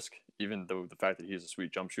high risk. Even though the fact that he's a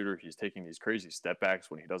sweet jump shooter, he's taking these crazy step backs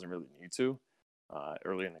when he doesn't really need to,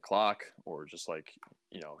 early in the clock, or just like,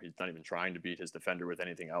 he's not even trying to beat his defender with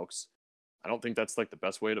anything else. I don't think that's like the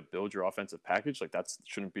best way to build your offensive package. Like that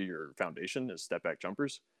shouldn't be your foundation, is step back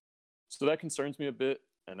jumpers. So that concerns me a bit.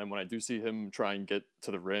 And then when I do see him try and get to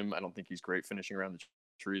the rim, I don't think he's great finishing around the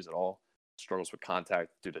trees at all. Struggles with contact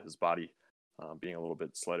due to his body being a little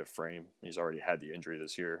bit slight of frame. He's already had the injury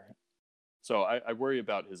this year. So I worry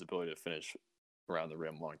about his ability to finish around the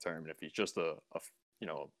rim long term. And if he's just a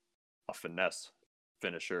finesse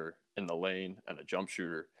finisher in the lane and a jump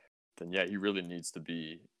shooter, then yeah, he really needs to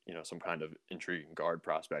be, some kind of intriguing guard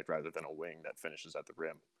prospect rather than a wing that finishes at the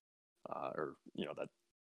rim, or that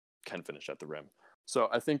can finish at the rim. So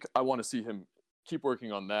I think I want to see him keep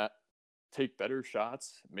working on that, take better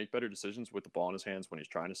shots, make better decisions with the ball in his hands when he's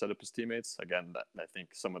trying to set up his teammates. Again, I think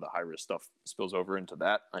some of the high risk stuff spills over into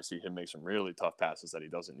that. I see him make some really tough passes that he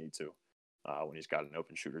doesn't need to when he's got an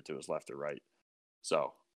open shooter to his left or right.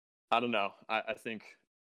 So I don't know. I think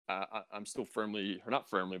I'm still not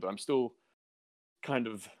firmly, but I'm still kind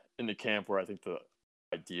of in the camp where I think the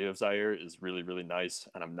idea of Zaire is really, really nice,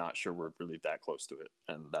 and I'm not sure we're really that close to it,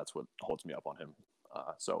 and that's what holds me up on him.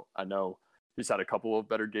 So I know he's had a couple of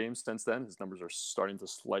better games since then. His numbers are starting to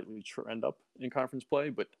slightly trend up in conference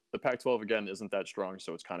play, but the Pac-12 again isn't that strong,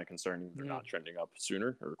 so it's kind of concerning they're not trending up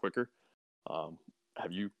sooner or quicker.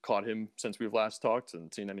 Have you caught him since we've last talked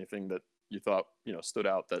and seen anything that you thought stood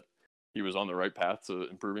out that he was on the right path to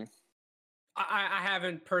improving? I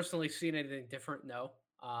haven't personally seen anything different. No.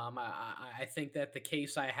 I think that the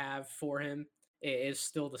case I have for him is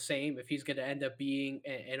still the same. If he's going to end up being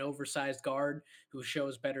an oversized guard who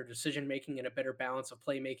shows better decision making and a better balance of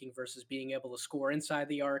playmaking versus being able to score inside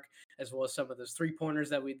the arc, as well as some of those 3-pointers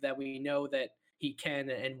that we know that he can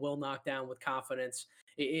and will knock down with confidence,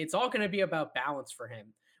 it's all going to be about balance for him,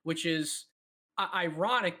 which is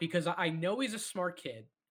ironic because I know he's a smart kid.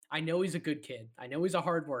 I know he's a good kid. I know he's a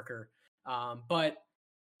hard worker. But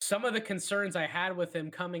some of the concerns I had with him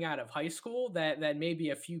coming out of high school that maybe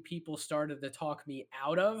a few people started to talk me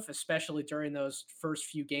out of, especially during those first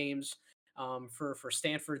few games for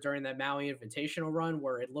Stanford during that Maui Invitational run,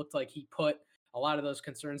 where it looked like he put a lot of those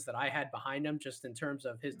concerns that I had behind him, just in terms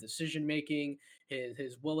of his decision making,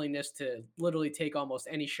 his willingness to literally take almost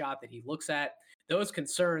any shot that he looks at. Those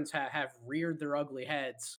concerns have reared their ugly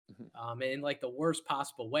heads in like the worst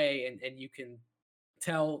possible way, and you can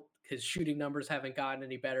tell his shooting numbers haven't gotten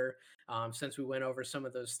any better since we went over some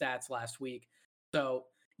of those stats last week. So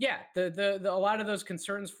yeah, the a lot of those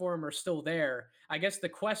concerns for him are still there. I guess the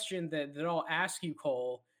question that I'll ask you,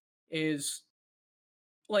 Cole, is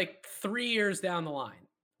like 3 years down the line,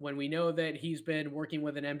 when we know that he's been working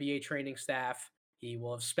with an NBA training staff, he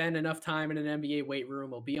will have spent enough time in an NBA weight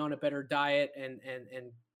room, will be on a better diet and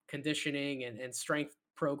conditioning and strength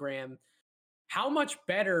program. How much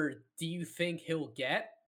better do you think he'll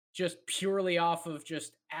get just purely off of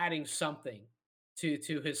just adding something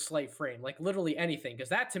to his slight frame? Like literally anything, because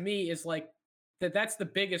that to me is like that's the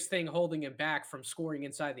biggest thing holding him back from scoring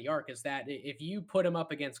inside the arc, is that if you put him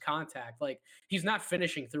up against contact, like he's not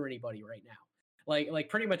finishing through anybody right now. Like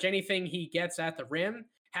pretty much anything he gets at the rim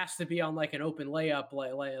has to be on like an open layup,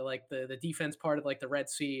 like the defense part of like the Red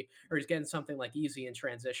Sea, or he's getting something like easy in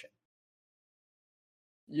transition.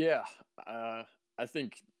 Yeah, I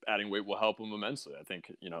think adding weight will help him immensely. I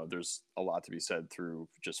think, there's a lot to be said through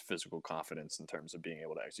just physical confidence in terms of being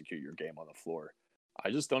able to execute your game on the floor. I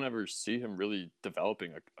just don't ever see him really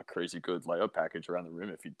developing a crazy good layup package around the rim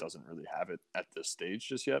if he doesn't really have it at this stage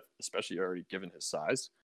just yet, especially already given his size.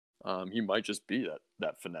 He might just be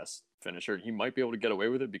that finesse finisher. He might be able to get away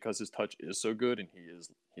with it because his touch is so good and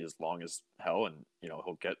he is long as hell, and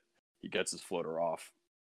he gets his floater off,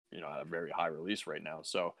 at a very high release right now.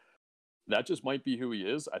 So that just might be who he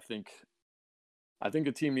is. I think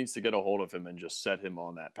a team needs to get a hold of him and just set him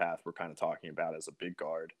on that path we're kind of talking about as a big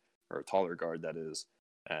guard, or a taller guard that is,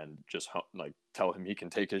 and just like tell him he can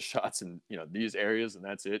take his shots in these areas, and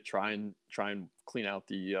that's it. Try and clean out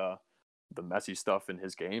the messy stuff in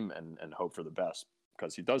his game, and hope for the best,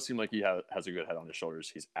 because he does seem like he has a good head on his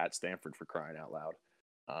shoulders. He's at Stanford, for crying out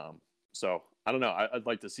loud. So I don't know. I'd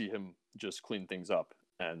like to see him just clean things up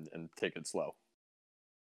and take it slow.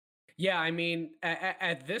 Yeah, I mean,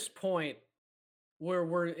 at this point,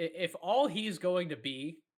 we're if all he's going to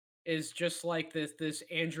be is just like this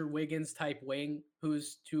Andrew Wiggins type wing, who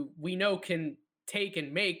we know can take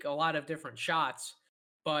and make a lot of different shots,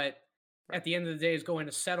 but at the end of the day is going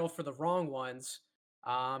to settle for the wrong ones.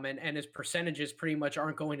 And his percentages pretty much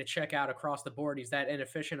aren't going to check out across the board. He's that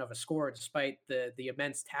inefficient of a scorer, despite the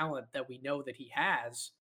immense talent that we know that he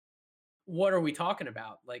has. What are we talking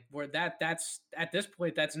about? Like, where that's at this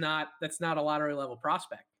point, that's not a lottery level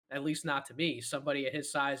prospect. At least not to me. Somebody at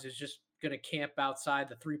his size is just going to camp outside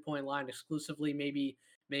the 3 point line exclusively. Maybe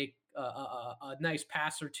make a nice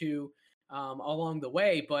pass or two along the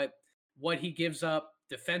way, but what he gives up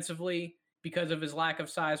defensively because of his lack of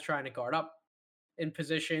size, trying to guard up in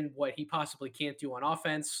position, what he possibly can't do on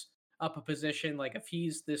offense up a position. Like if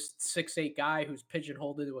he's this 6'8" guy who's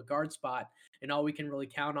pigeonholed into a guard spot and all we can really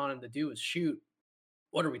count on him to do is shoot,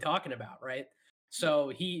 what are we talking about, right?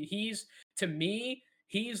 So he's to me,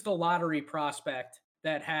 he's the lottery prospect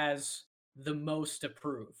that has the most to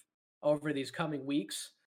prove over these coming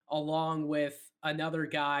weeks, along with another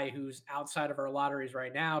guy who's outside of our lotteries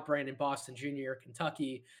right now, Brandon Boston Jr.,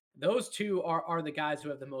 Kentucky. Those two are the guys who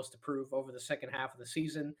have the most to prove over the second half of the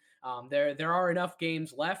season. There are enough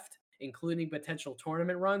games left, including potential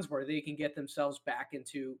tournament runs, where they can get themselves back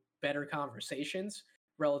into better conversations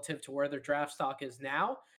relative to where their draft stock is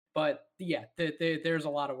now. But yeah, there's a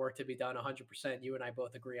lot of work to be done. 100%. You and I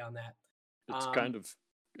both agree on that.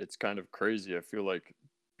 It's kind of crazy. I feel like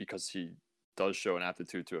because he does show an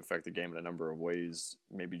aptitude to affect the game in a number of ways,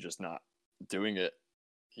 maybe just not doing it,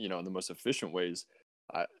 in the most efficient ways.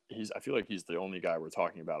 I feel like he's the only guy we're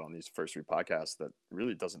talking about on these first three podcasts that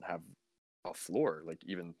really doesn't have a floor, like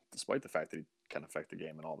even despite the fact that he can affect the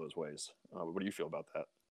game in all those ways. What do you feel about that?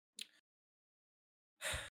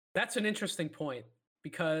 That's an interesting point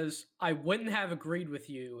because I wouldn't have agreed with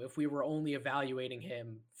you if we were only evaluating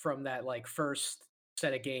him from that like first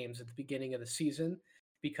set of games at the beginning of the season,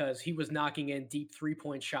 because he was knocking in deep 3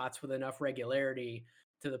 point shots with enough regularity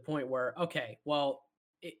to the point where, okay, well,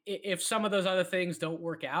 if some of those other things don't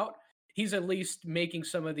work out, he's at least making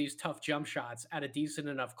some of these tough jump shots at a decent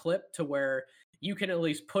enough clip to where you can at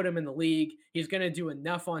least put him in the league. He's going to do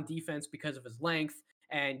enough on defense because of his length,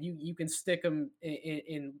 and you can stick him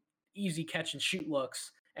in easy catch and shoot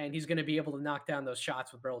looks, and he's going to be able to knock down those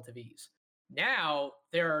shots with relative ease. Now,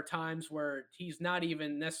 there are times where he's not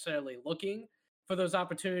even necessarily looking for those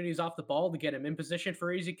opportunities off the ball to get him in position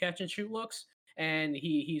for easy catch and shoot looks. And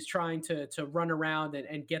he's trying to run around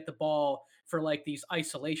and get the ball for like these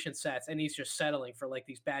isolation sets, and he's just settling for like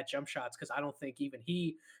these bad jump shots because I don't think even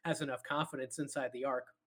he has enough confidence inside the arc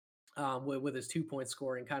with his 2 point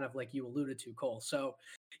scoring, kind of like you alluded to, Cole. So,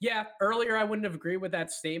 yeah, earlier I wouldn't have agreed with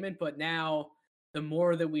that statement, but now the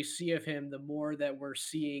more that we see of him, the more that we're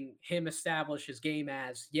seeing him establish his game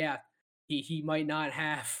as, yeah, he might not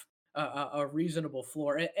have a reasonable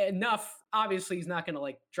floor. Enough, obviously, he's not going to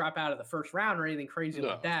like drop out of the first round or anything crazy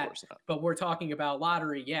like that. Of course not. But we're talking about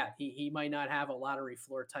lottery. Yeah, he might not have a lottery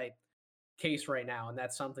floor type case right now, and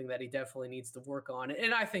that's something that he definitely needs to work on.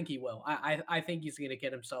 And I think he will. I think he's going to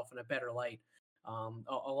get himself in a better light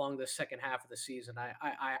along the second half of the season.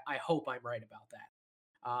 I hope I'm right about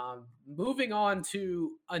that. Moving on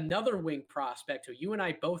to another wing prospect who you and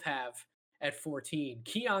I both have at 14,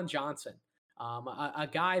 Keon Johnson. A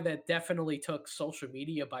guy that definitely took social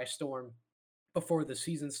media by storm before the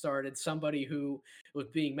season started. Somebody who was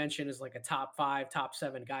being mentioned as like a top 5, top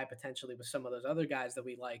 7 guy potentially with some of those other guys that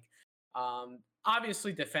we like.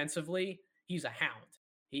 Obviously, defensively, he's a hound.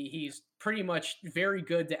 He's pretty much very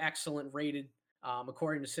good to excellent rated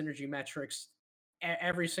according to Synergy metrics.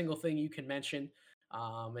 Every single thing you can mention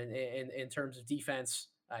in terms of defense.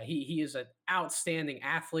 He is an outstanding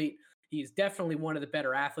athlete. He's definitely one of the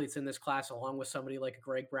better athletes in this class, along with somebody like a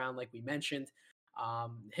Greg Brown, like we mentioned.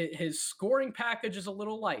 His scoring package is a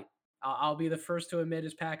little light. I'll be the first to admit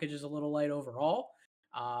his package is a little light overall.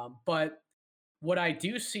 But what I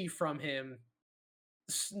do see from him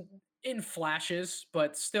in flashes,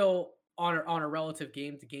 but still on a relative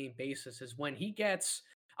game-to-game basis, is when he gets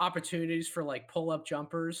opportunities for like pull-up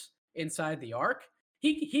jumpers inside the arc,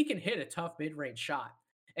 he can hit a tough mid-range shot.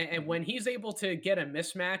 And when he's able to get a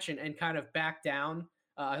mismatch and kind of back down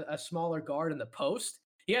a smaller guard in the post,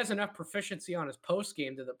 he has enough proficiency on his post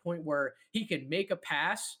game to the point where he can make a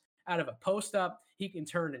pass out of a post up. He can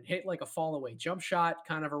turn and hit like a fall away jump shot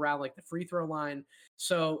kind of around like the free throw line.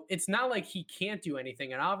 So it's not like he can't do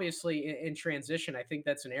anything. And obviously in transition, I think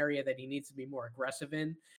that's an area that he needs to be more aggressive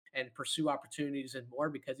in and pursue opportunities and more,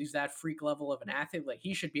 because he's that freak level of an athlete. Like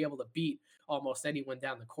he should be able to beat almost anyone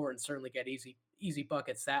down the court and certainly get easy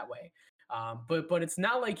buckets that way. But it's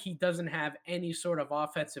not like he doesn't have any sort of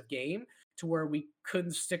offensive game to where we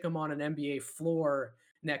couldn't stick him on an NBA floor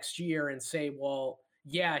next year and say, well,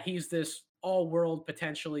 yeah, he's this all-world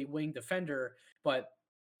potentially wing defender, but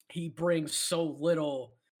he brings so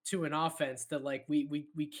little to an offense that like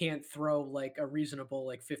we can't throw like a reasonable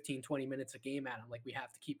like 15 20 minutes a game at him. Like we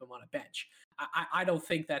have to keep him on a bench. I don't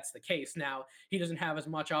think that's the case. Now he doesn't have as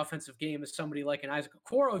much offensive game as somebody like an Isaac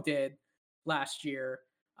Okoro did last year.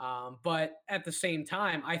 But at the same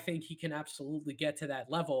time, I think he can absolutely get to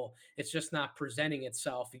that level. It's just not presenting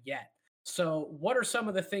itself yet. So, what are some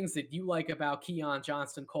of the things that you like about Keon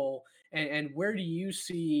Johnson, Cole, and where do you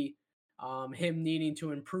see him needing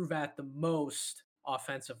to improve at the most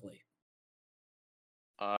offensively?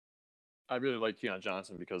 Uh, I really like Keon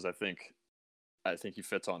Johnson because I think he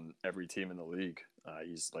fits on every team in the league.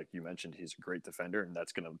 He's like you mentioned, he's a great defender, and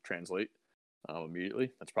that's going to translate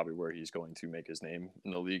immediately. That's probably where he's going to make his name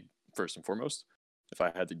in the league first and foremost, if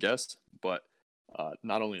I had to guess. But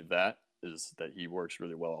not only that is that he works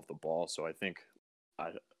really well off the ball. So I think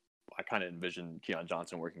I kind of envision Keon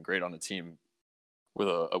Johnson working great on a team with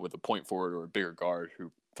a point forward or a bigger guard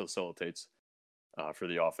who facilitates for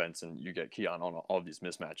the offense, and you get Keon on all of these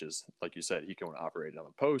mismatches. Like you said, he can operate on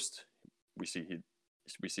the post. We see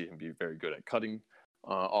him be very good at cutting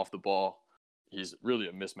off the ball. He's really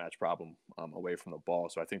a mismatch problem away from the ball.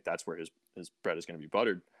 So I think that's where his bread is going to be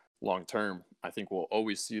buttered long term. I think we'll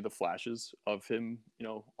always see the flashes of him,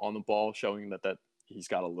 on the ball, showing that he's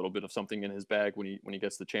got a little bit of something in his bag when he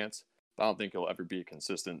gets the chance. But I don't think he'll ever be a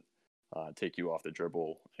consistent take you off the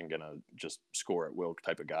dribble and gonna just score at will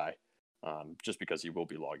type of guy. Just because he will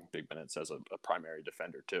be logging big minutes as a primary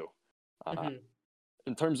defender too. Mm-hmm.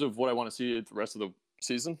 In terms of what I want to see the rest of the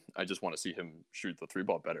season, I just want to see him shoot the three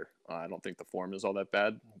ball better. I don't think the form is all that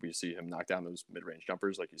bad. We see him knock down those mid range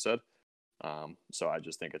jumpers, like you said. So I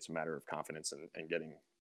just think it's a matter of confidence and getting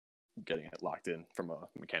it locked in from a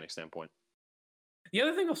mechanic standpoint. The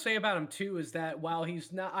other thing I'll say about him too is that while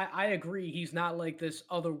he's not, I agree, he's not like this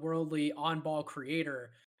otherworldly on ball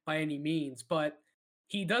creator by any means, but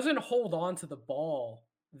he doesn't hold on to the ball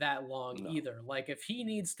that long No. either. Like if he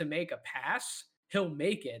needs to make a pass, he'll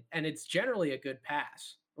make it, and it's generally a good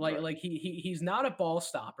pass. Right. Like he's not a ball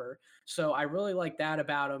stopper, so I really like that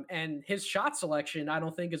about him. And his shot selection, I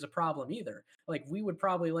don't think is a problem either. Like we would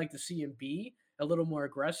probably like to see him be a little more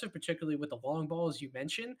aggressive, particularly with the long ball, as you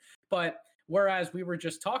mentioned. But whereas we were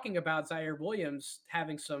just talking about Zaire Williams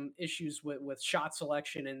having some issues with shot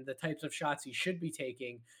selection and the types of shots he should be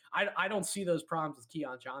taking, I don't see those problems with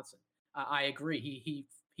Keon Johnson. I agree.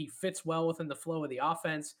 He fits well within the flow of the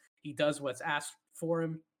offense. He does what's asked for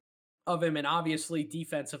him of him, and obviously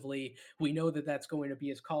defensively, we know that that's going to be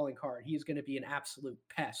his calling card. He's going to be an absolute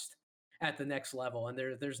pest at the next level, and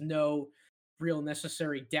there's no real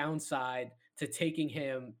necessary downside to taking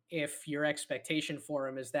him if your expectation for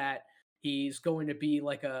him is that he's going to be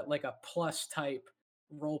like a plus type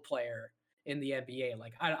role player in the NBA.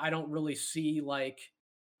 Like I don't really see like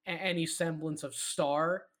any semblance of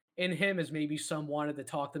star in him as maybe some wanted to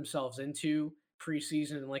talk themselves into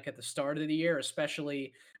preseason and like at the start of the year,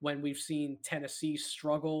 especially when we've seen Tennessee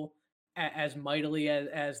struggle as mightily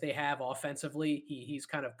as they have offensively. He's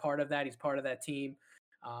kind of part of that. He's part of that team.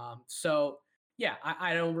 So yeah,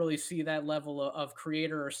 I don't really see that level of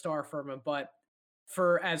creator or star from him, but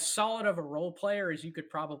for as solid of a role player as you could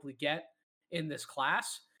probably get in this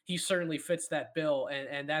class, he certainly fits that bill,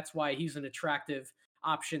 and that's why he's an attractive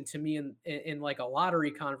option to me in like a lottery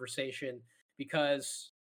conversation because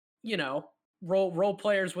role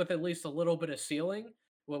players with at least a little bit of ceiling.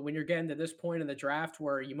 When you're getting to this point in the draft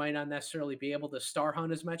where you might not necessarily be able to star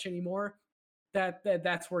hunt as much anymore,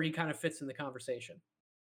 that's where he kind of fits in the conversation.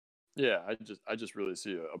 Yeah, I just really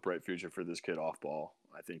see a bright future for this kid off ball.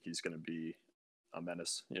 I think he's going to be a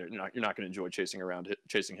menace. You're not going to enjoy chasing him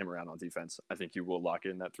around on defense. I think you will lock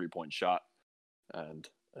in that 3-point shot and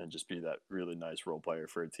just be that really nice role player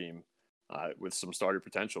for a team with some starter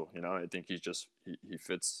potential. I think he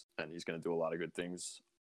fits, and he's going to do a lot of good things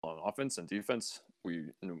on offense and defense.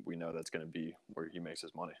 We know that's going to be where he makes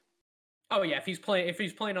his money. Oh yeah, if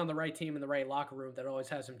he's playing on the right team in the right locker room that always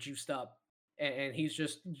has him juiced up, and he's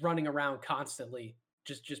just running around constantly,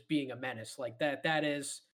 just being a menace like that. That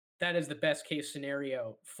is the best case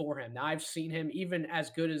scenario for him. Now I've seen him even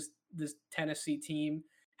as good as this Tennessee team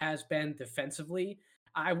has been defensively.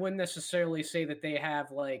 I wouldn't necessarily say that they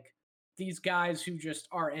have like these guys who just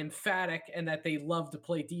are emphatic and that they love to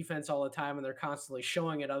play defense all the time and they're constantly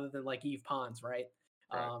showing it, other than like Yves Pons, right?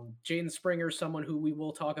 Right. Jaden Springer, someone who we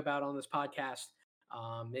will talk about on this podcast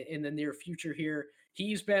in the near future here.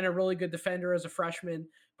 He's been a really good defender as a freshman,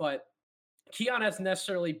 but Keon hasn't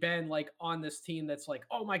necessarily been like on this team that's like,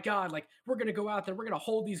 oh my God, like we're going to go out there, we're going to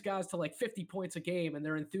hold these guys to like 50 points a game and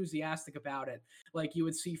they're enthusiastic about it. Like you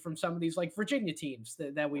would see from some of these like Virginia teams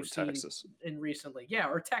that we've seen in recently. Yeah.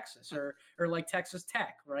 Or Texas or like Texas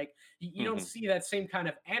Tech, right? You don't see that same kind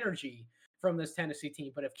of energy from this Tennessee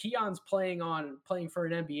team. But if Keon's playing for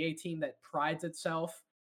an NBA team that prides itself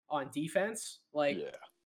on defense, like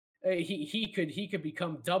he could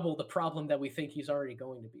become double the problem that we think he's already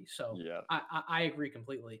going to be. So yeah, I agree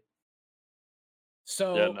completely.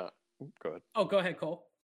 So yeah, no, go ahead. Oh, go ahead, Cole.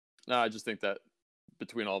 No, I just think that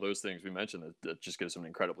between all those things we mentioned, that just gives him an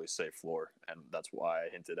incredibly safe floor, and that's why I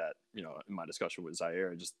hinted at, in my discussion with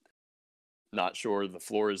Zaire, just not sure the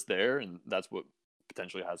floor is there, and that's what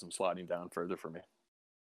potentially has him sliding down further for me.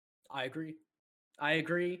 I agree.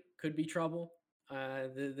 Could be trouble.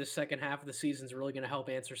 The second half of the season is really going to help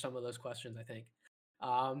answer some of those questions, I think.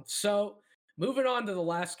 So moving on to the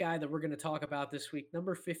last guy that we're going to talk about this week,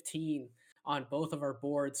 number 15 on both of our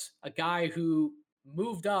boards, a guy who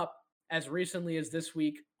moved up as recently as this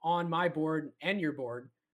week on my board and your board,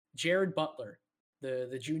 Jared Butler,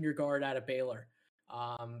 the junior guard out of Baylor.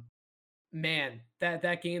 Man,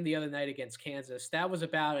 that game the other night against Kansas, that was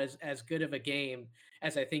about as good of a game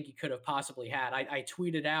as I think he could have possibly had. I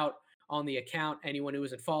tweeted out on the account. Anyone who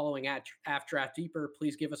isn't following at Draft Deeper,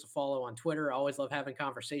 please give us a follow on Twitter. I always love having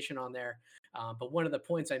conversation on there. But one of the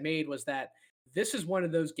points I made was that this is one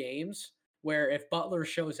of those games where if Butler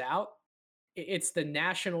shows out, it's the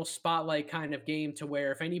national spotlight kind of game to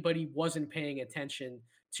where if anybody wasn't paying attention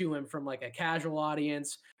to him from like a casual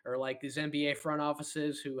audience or like these NBA front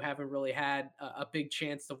offices who haven't really had a big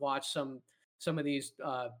chance to watch some of these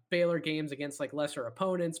Baylor games against like lesser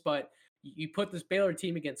opponents, but you put this Baylor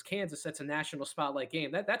team against Kansas, that's a national spotlight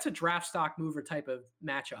game. That's a draft stock mover type of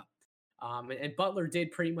matchup. And Butler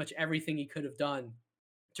did pretty much everything he could have done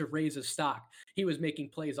to raise his stock. He was making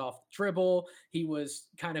plays off the dribble. He was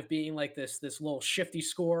kind of being like this little shifty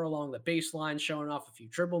scorer along the baseline, showing off a few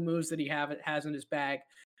dribble moves that he has in his bag.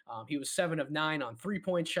 He was 7 of 9 on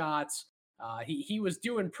 3-point shots. He was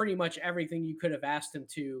doing pretty much everything you could have asked him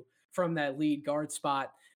to from that lead guard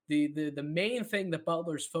spot. The main thing that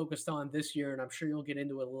Butler's focused on this year, and I'm sure you'll get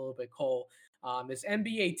into it a little bit, Cole, is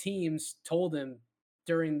NBA teams told him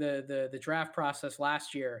during the draft process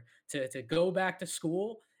last year to go back to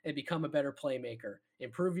school and become a better playmaker,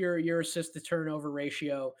 improve your assist to turnover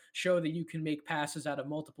ratio, show that you can make passes out of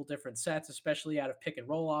multiple different sets, especially out of pick and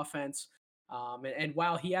roll offense. And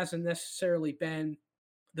while he hasn't necessarily been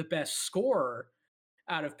the best scorer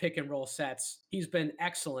out of pick and roll sets, he's been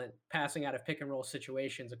excellent passing out of pick and roll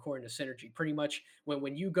situations according to Synergy. Pretty much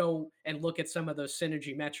when you go and look at some of those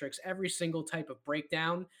Synergy metrics, every single type of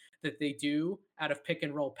breakdown that they do out of pick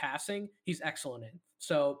and roll passing, he's excellent in.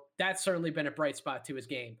 So that's certainly been a bright spot to his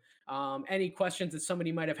game. Any questions that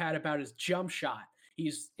somebody might have had about his jump shot?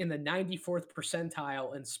 He's in the 94th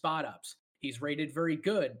percentile in spot ups. He's rated very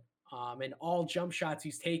good in all jump shots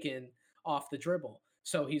he's taken off the dribble.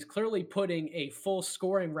 So he's clearly putting a full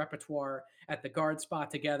scoring repertoire at the guard spot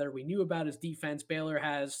together. We knew about his defense. Baylor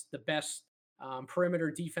has the best perimeter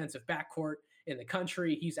defensive backcourt in the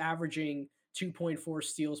country. He's averaging 2.4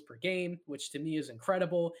 steals per game, which to me is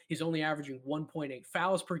incredible. He's only averaging 1.8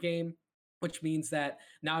 fouls per game, which means that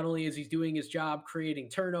not only is he doing his job creating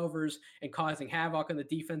turnovers and causing havoc on the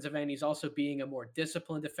defensive end, he's also being a more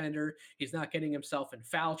disciplined defender. He's not getting himself in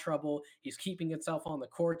foul trouble. He's keeping himself on the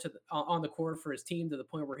court for his team to the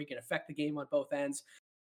point where he can affect the game on both ends.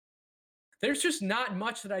 There's just not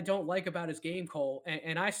much that I don't like about his game, Cole.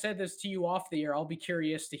 And I said this to you off the air. I'll be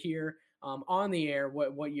curious to hear on the air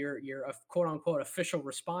what your quote unquote official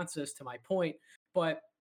response is to my point. But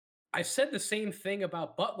I said the same thing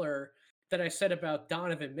about Butler that I said about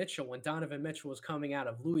Donovan Mitchell when Donovan Mitchell was coming out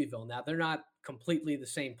of Louisville. Now, they're not completely the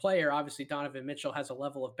same player. Obviously, Donovan Mitchell has a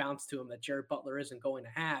level of bounce to him that Jared Butler isn't going to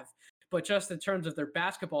have. But just in terms of their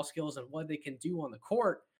basketball skills and what they can do on the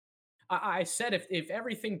court, I said if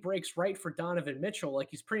everything breaks right for Donovan Mitchell, like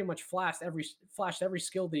he's pretty much flashed every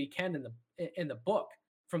skill that he can in the book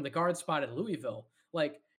from the guard spot at Louisville.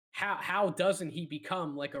 Like how doesn't he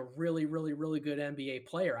become like a really, really, really good NBA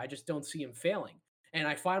player? I just don't see him failing. And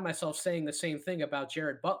I find myself saying the same thing about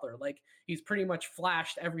Jared Butler. Like he's pretty much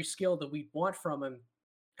flashed every skill that we want from him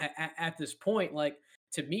at this point. Like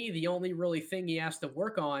to me, the only really thing he has to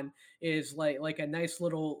work on is like a nice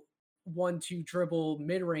little 1-2 dribble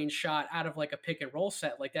mid-range shot out of like a pick and roll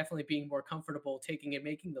set, like definitely being more comfortable taking and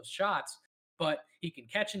making those shots. But he can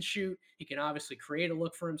catch and shoot. He can obviously create a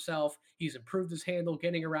look for himself. He's improved his handle,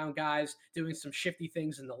 getting around guys, doing some shifty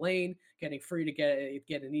things in the lane, getting free to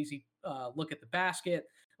get an easy look at the basket.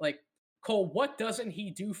 Like Cole, what doesn't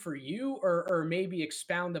he do for you, or maybe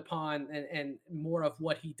expound upon and more of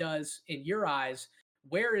what he does in your eyes?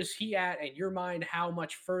 Where is he at in your mind? How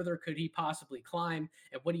much further could he possibly climb?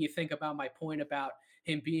 And what do you think about my point about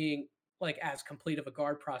him being like as complete of a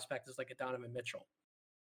guard prospect as like a Donovan Mitchell?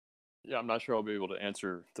 Yeah, I'm not sure I'll be able to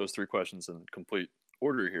answer those three questions in complete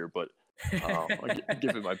order here, but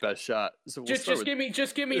give it my best shot. So we'll just start just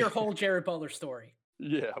with give me your whole Jared Butler story.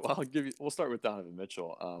 yeah. Well, I'll give you. We'll start with Donovan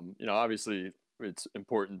Mitchell. Obviously, it's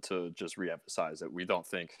important to just reemphasize that we don't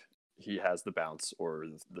think he has the bounce or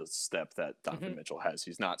the step that Donovan Hmm. Mitchell has.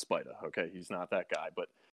 He's not Spida. Okay, he's not that guy. But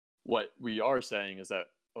what we are saying is that,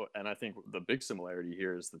 oh, and I think the big similarity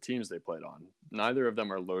here is the teams they played on. Neither of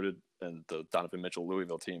them are loaded, and the Donovan Mitchell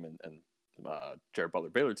Louisville team and Jared Butler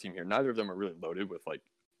Baylor team here. Neither of them are really loaded with like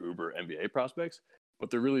uber NBA prospects, but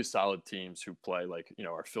they're really solid teams who play like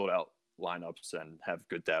are filled out lineups and have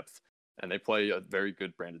good depth, and they play a very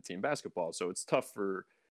good branded team basketball. So it's tough for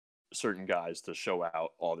certain guys to show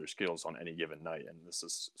out all their skills on any given night, and this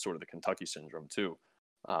is sort of the Kentucky syndrome too.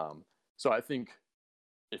 So I think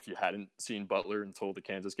if you hadn't seen Butler until the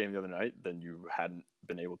Kansas game the other night, then you hadn't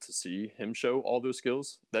been able to see him show all those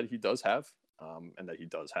skills that he does have, and that he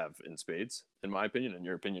does have in spades, in my opinion, and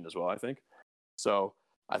your opinion as well, I think. So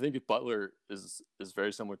I think Butler is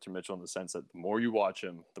very similar to Mitchell in the sense that the more you watch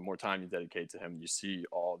him, the more time you dedicate to him, you see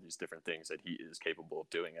all these different things that he is capable of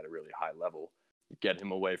doing at a really high level. You get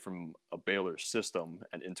him away from a Baylor system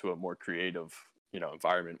and into a more creative,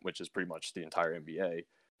 environment, which is pretty much the entire NBA.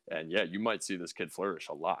 And yeah, you might see this kid flourish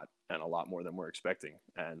a lot and a lot more than we're expecting.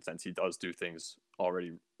 And since he does do things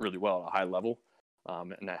already really well at a high level,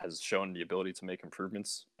 and that has shown the ability to make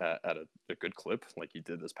improvements at a good clip, like he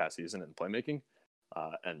did this past season in playmaking,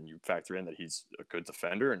 and you factor in that he's a good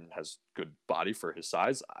defender and has good body for his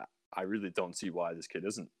size, I really don't see why this kid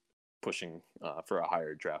isn't pushing for a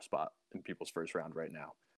higher draft spot in people's first round right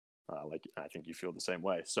now. Like I think you feel the same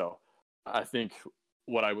way. So I think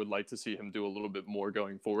what I would like to see him do a little bit more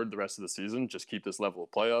going forward the rest of the season, just keep this level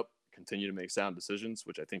of play up, continue to make sound decisions,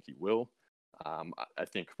 which I think he will. I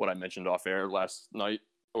think what I mentioned off air last night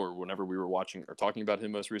or whenever we were watching or talking about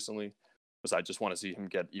him most recently was I just want to see him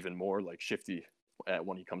get even more like shifty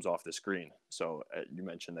when he comes off the screen. So you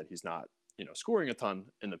mentioned that he's not, scoring a ton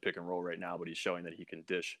in the pick and roll right now, but he's showing that he can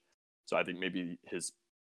dish. So I think maybe his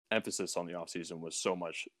emphasis on the offseason was so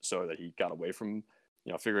much so that he got away from,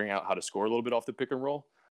 figuring out how to score a little bit off the pick and roll.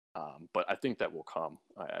 But I think that will come.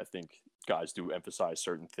 I think guys do emphasize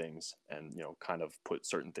certain things and, kind of put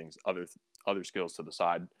certain things, other skills to the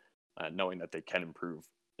side, knowing that they can improve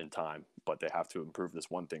in time, but they have to improve this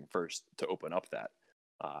one thing first to open up that.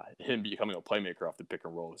 Him becoming a playmaker off the pick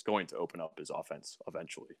and roll is going to open up his offense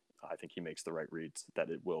eventually. I think he makes the right reads that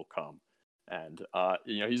it will come. And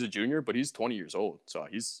he's a junior, but he's 20 years old, so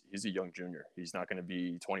he's a young junior. He's not going to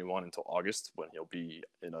be 21 until August when he'll be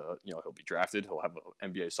he'll be drafted. He'll have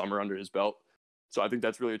an NBA summer under his belt, so I think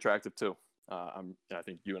that's really attractive too. I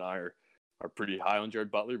think you and I are pretty high on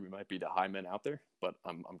Jared Butler. We might be the high men out there, but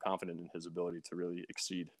I'm confident in his ability to really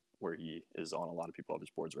exceed where he is on a lot of people other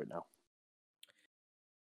boards right now.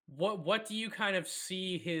 What do you kind of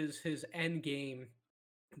see his end game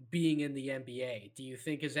being in the NBA? Do you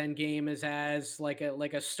think his end game is as like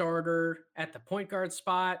a starter at the point guard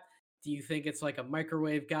spot? Do you think it's like a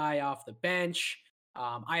microwave guy off the bench?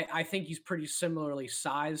 I think he's pretty similarly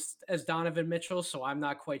sized as Donovan Mitchell, so I'm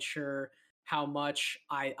not quite sure how much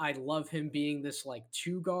I love him being this like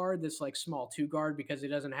two guard, this like small two guard because he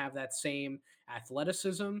doesn't have that same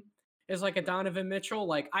athleticism as like a Donovan Mitchell.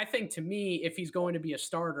 Like I think to me, if he's going to be a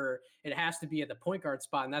starter, it has to be at the point guard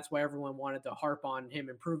spot, and that's why everyone wanted to harp on him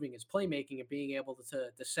improving his playmaking and being able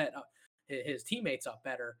to set up his teammates up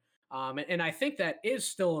better. And I think that is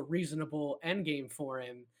still a reasonable end game for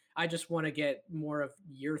him. I just want to get more of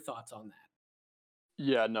your thoughts on that.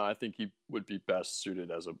 Yeah, no, I think he would be best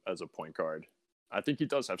suited as a point guard. I think he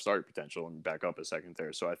does have starting potential and back up a second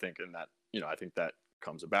there. So I think in that, I think that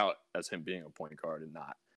comes about as him being a point guard and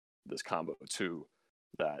not this combo two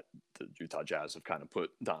that the Utah Jazz have kind of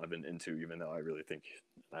put Donovan into, even though I really think,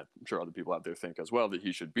 I'm sure other people out there think as well, that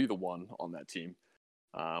he should be the one on that team.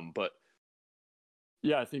 But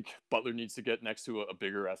yeah, I think Butler needs to get next to a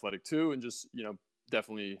bigger athletic two and just,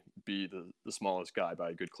 definitely be the smallest guy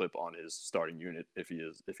by a good clip on his starting unit if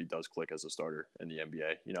he does click as a starter in the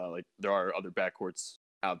NBA. Like there are other backcourts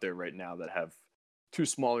out there right now that have two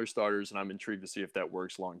smaller starters, and I'm intrigued to see if that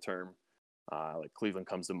works long term. Like Cleveland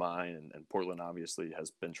comes to mind, and Portland obviously has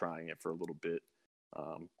been trying it for a little bit.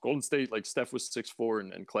 Golden State, like Steph was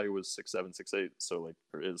 6'4", and Clay was 6'7", 6'8", so like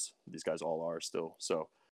these guys all are still. So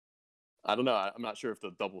I don't know. I'm not sure if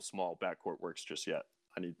the double small backcourt works just yet.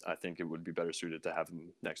 I think it would be better suited to have him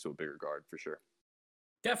next to a bigger guard for sure.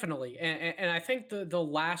 Definitely. And I think the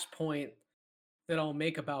last point that I'll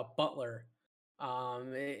make about Butler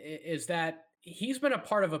is that he's been a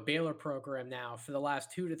part of a Baylor program now for the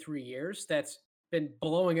last 2 to 3 years that's been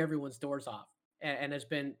blowing everyone's doors off and has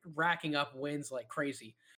been racking up wins like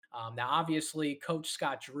crazy. Now, obviously, Coach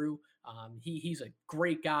Scott Drew, he's a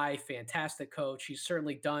great guy, fantastic coach. He's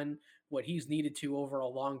certainly done what he's needed to over a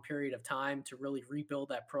long period of time to really rebuild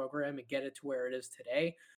that program and get it to where it is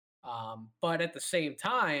today. But at the same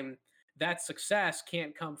time, that success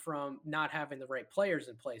can't come from not having the right players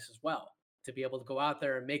in place as well to be able to go out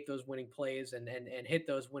there and make those winning plays and hit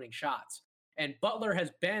those winning shots. And Butler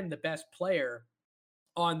has been the best player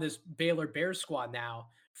on this Baylor Bears squad now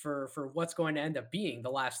for what's going to end up being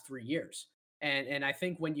the last 3 years. And I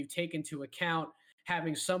think when you take into account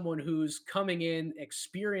having someone who's coming in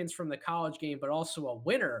experienced from the college game, but also a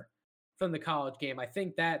winner from the college game, I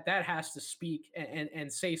think that that has to speak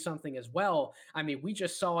and say something as well. I mean, we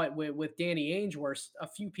just saw it with Danny Ainge, where a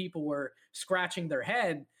few people were scratching their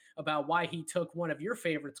head about why he took one of your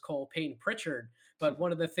favorites, Cole, Peyton Pritchard. But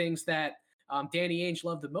one of the things that Danny Ainge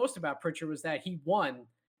loved the most about Pritchard was that he won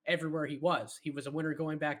everywhere he was. He was a winner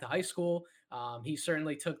going back to high school. He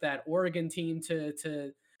certainly took that Oregon team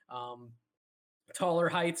to taller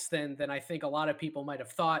heights than I think a lot of people might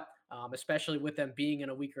have thought, especially with them being in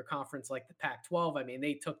a weaker conference like the Pac-12. I mean,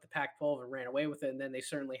 they took the Pac-12 and ran away with it, and then they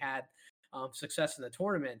certainly had success in the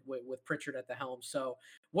tournament with Pritchard at the helm. So,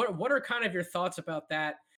 what are kind of your thoughts about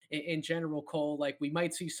that in general, Cole? Like, we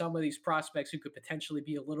might see some of these prospects who could potentially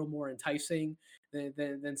be a little more enticing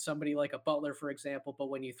than somebody like a Butler, for example. But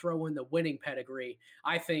when you throw in the winning pedigree,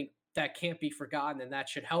 I think that can't be forgotten, and that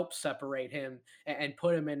should help separate him and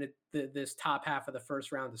put him in this top half of the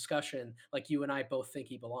first round discussion, like you and I both think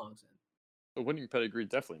he belongs in. The winning pedigree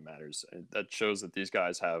definitely matters. And that shows that these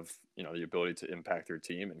guys have, the ability to impact their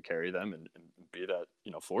team and carry them and be that,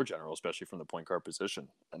 floor general, especially from the point guard position.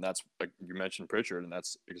 And that's, like you mentioned, Pritchard, and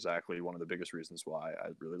that's exactly one of the biggest reasons why I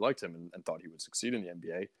really liked him and thought he would succeed in the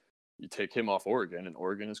NBA. You take him off Oregon, and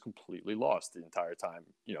Oregon is completely lost the entire time,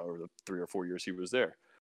 over the 3 or 4 years he was there.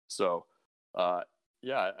 So,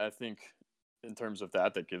 yeah, I think in terms of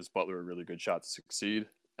that gives Butler a really good shot to succeed.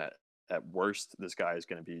 At worst, this guy is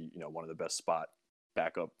going to be, one of the best spot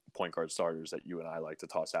backup point guard starters that you and I like to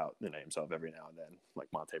toss out the names of every now and then, like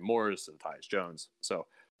Monte Morris and Tyus Jones. So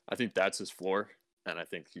I think that's his floor, and I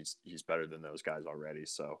think he's better than those guys already.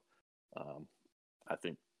 So I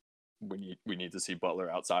think we need to see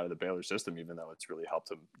Butler outside of the Baylor system, even though it's really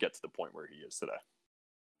helped him get to the point where he is today.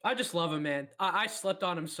 I just love him, man. I slept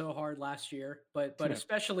on him so hard last year, but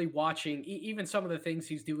especially watching even some of the things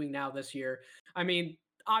he's doing now this year. I mean,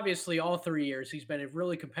 obviously, all 3 years he's been a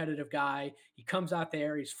really competitive guy. He comes out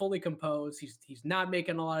there, he's fully composed. He's not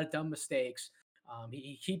making a lot of dumb mistakes.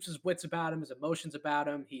 He keeps his wits about him, his emotions about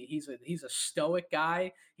him. He's a stoic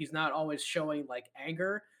guy. He's not always showing like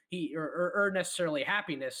anger or necessarily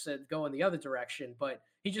happiness going the other direction, but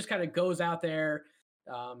he just kind of goes out there,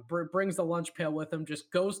 brings the lunch pail with him,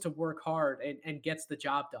 just goes to work hard and gets the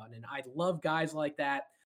job done. And I love guys like that.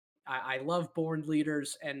 I love born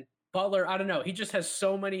leaders. And Butler, I don't know, he just has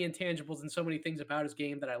so many intangibles and so many things about his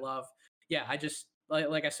game that I love. Yeah, I just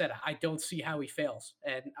like I said, I don't see how he fails,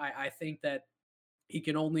 and I think that he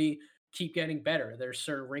can only keep getting better. There's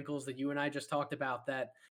certain wrinkles that you and I just talked about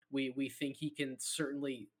that we think he can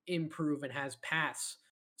certainly improve and has paths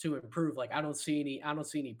to improve. Like I don't see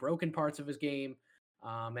any broken parts of his game.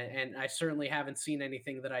 And I certainly haven't seen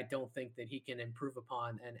anything that I don't think that he can improve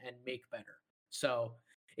upon and make better. So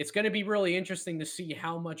it's going to be really interesting to see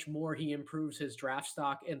how much more he improves his draft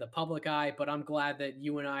stock in the public eye. But I'm glad that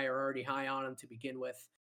you and I are already high on him to begin with.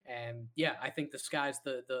 And yeah, I think the sky's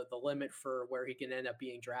the limit for where he can end up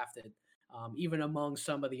being drafted. Even among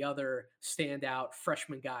some of the other standout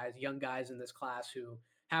freshman guys, young guys in this class who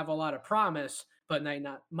have a lot of promise, but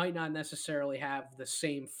might not necessarily have the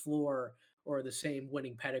same floor or the same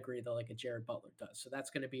winning pedigree that like a Jared Butler does. So that's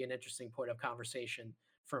going to be an interesting point of conversation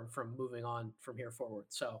from moving on from here forward.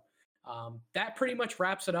 So that pretty much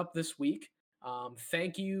wraps it up this week.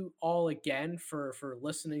 Thank you all again for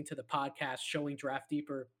listening to the podcast, showing Draft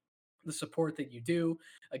Deeper the support that you do.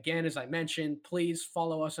 Again, as I mentioned, please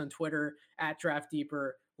follow us on Twitter at Draft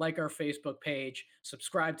Deeper, like our Facebook page,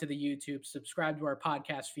 subscribe to the YouTube, subscribe to our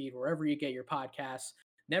podcast feed, wherever you get your podcasts.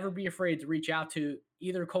 Never be afraid to reach out to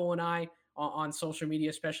either Cole and I on social media,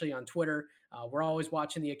 especially on Twitter. We're always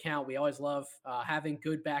watching the account. We always love having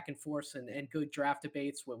good back and forth and good draft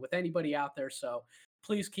debates with anybody out there. So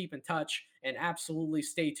please keep in touch and absolutely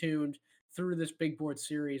stay tuned through this big board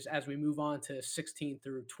series as we move on to 16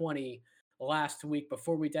 through 20. last week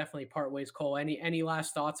before we definitely part ways. Cole, any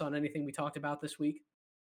last thoughts on anything we talked about this week?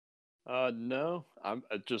 No, I'm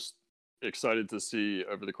just excited to see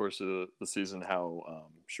over the course of the season how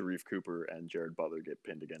Sharif Cooper and Jared Butler get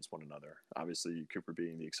pinned against one another. Obviously, Cooper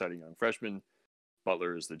being the exciting young freshman,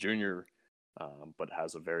 Butler is the junior, but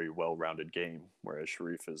has a very well-rounded game, whereas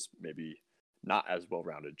Sharif is maybe not as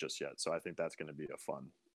well-rounded just yet. So I think that's going to be a fun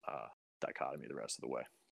dichotomy the rest of the way.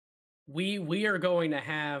 We are going to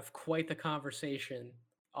have quite the conversation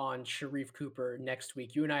on Sharif Cooper next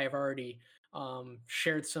week. You and I have already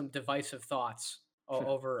shared some divisive thoughts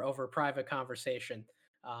over private conversation.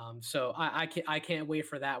 So I can't wait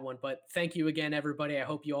for that one. But thank you again, everybody. I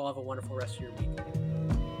hope you all have a wonderful rest of your week.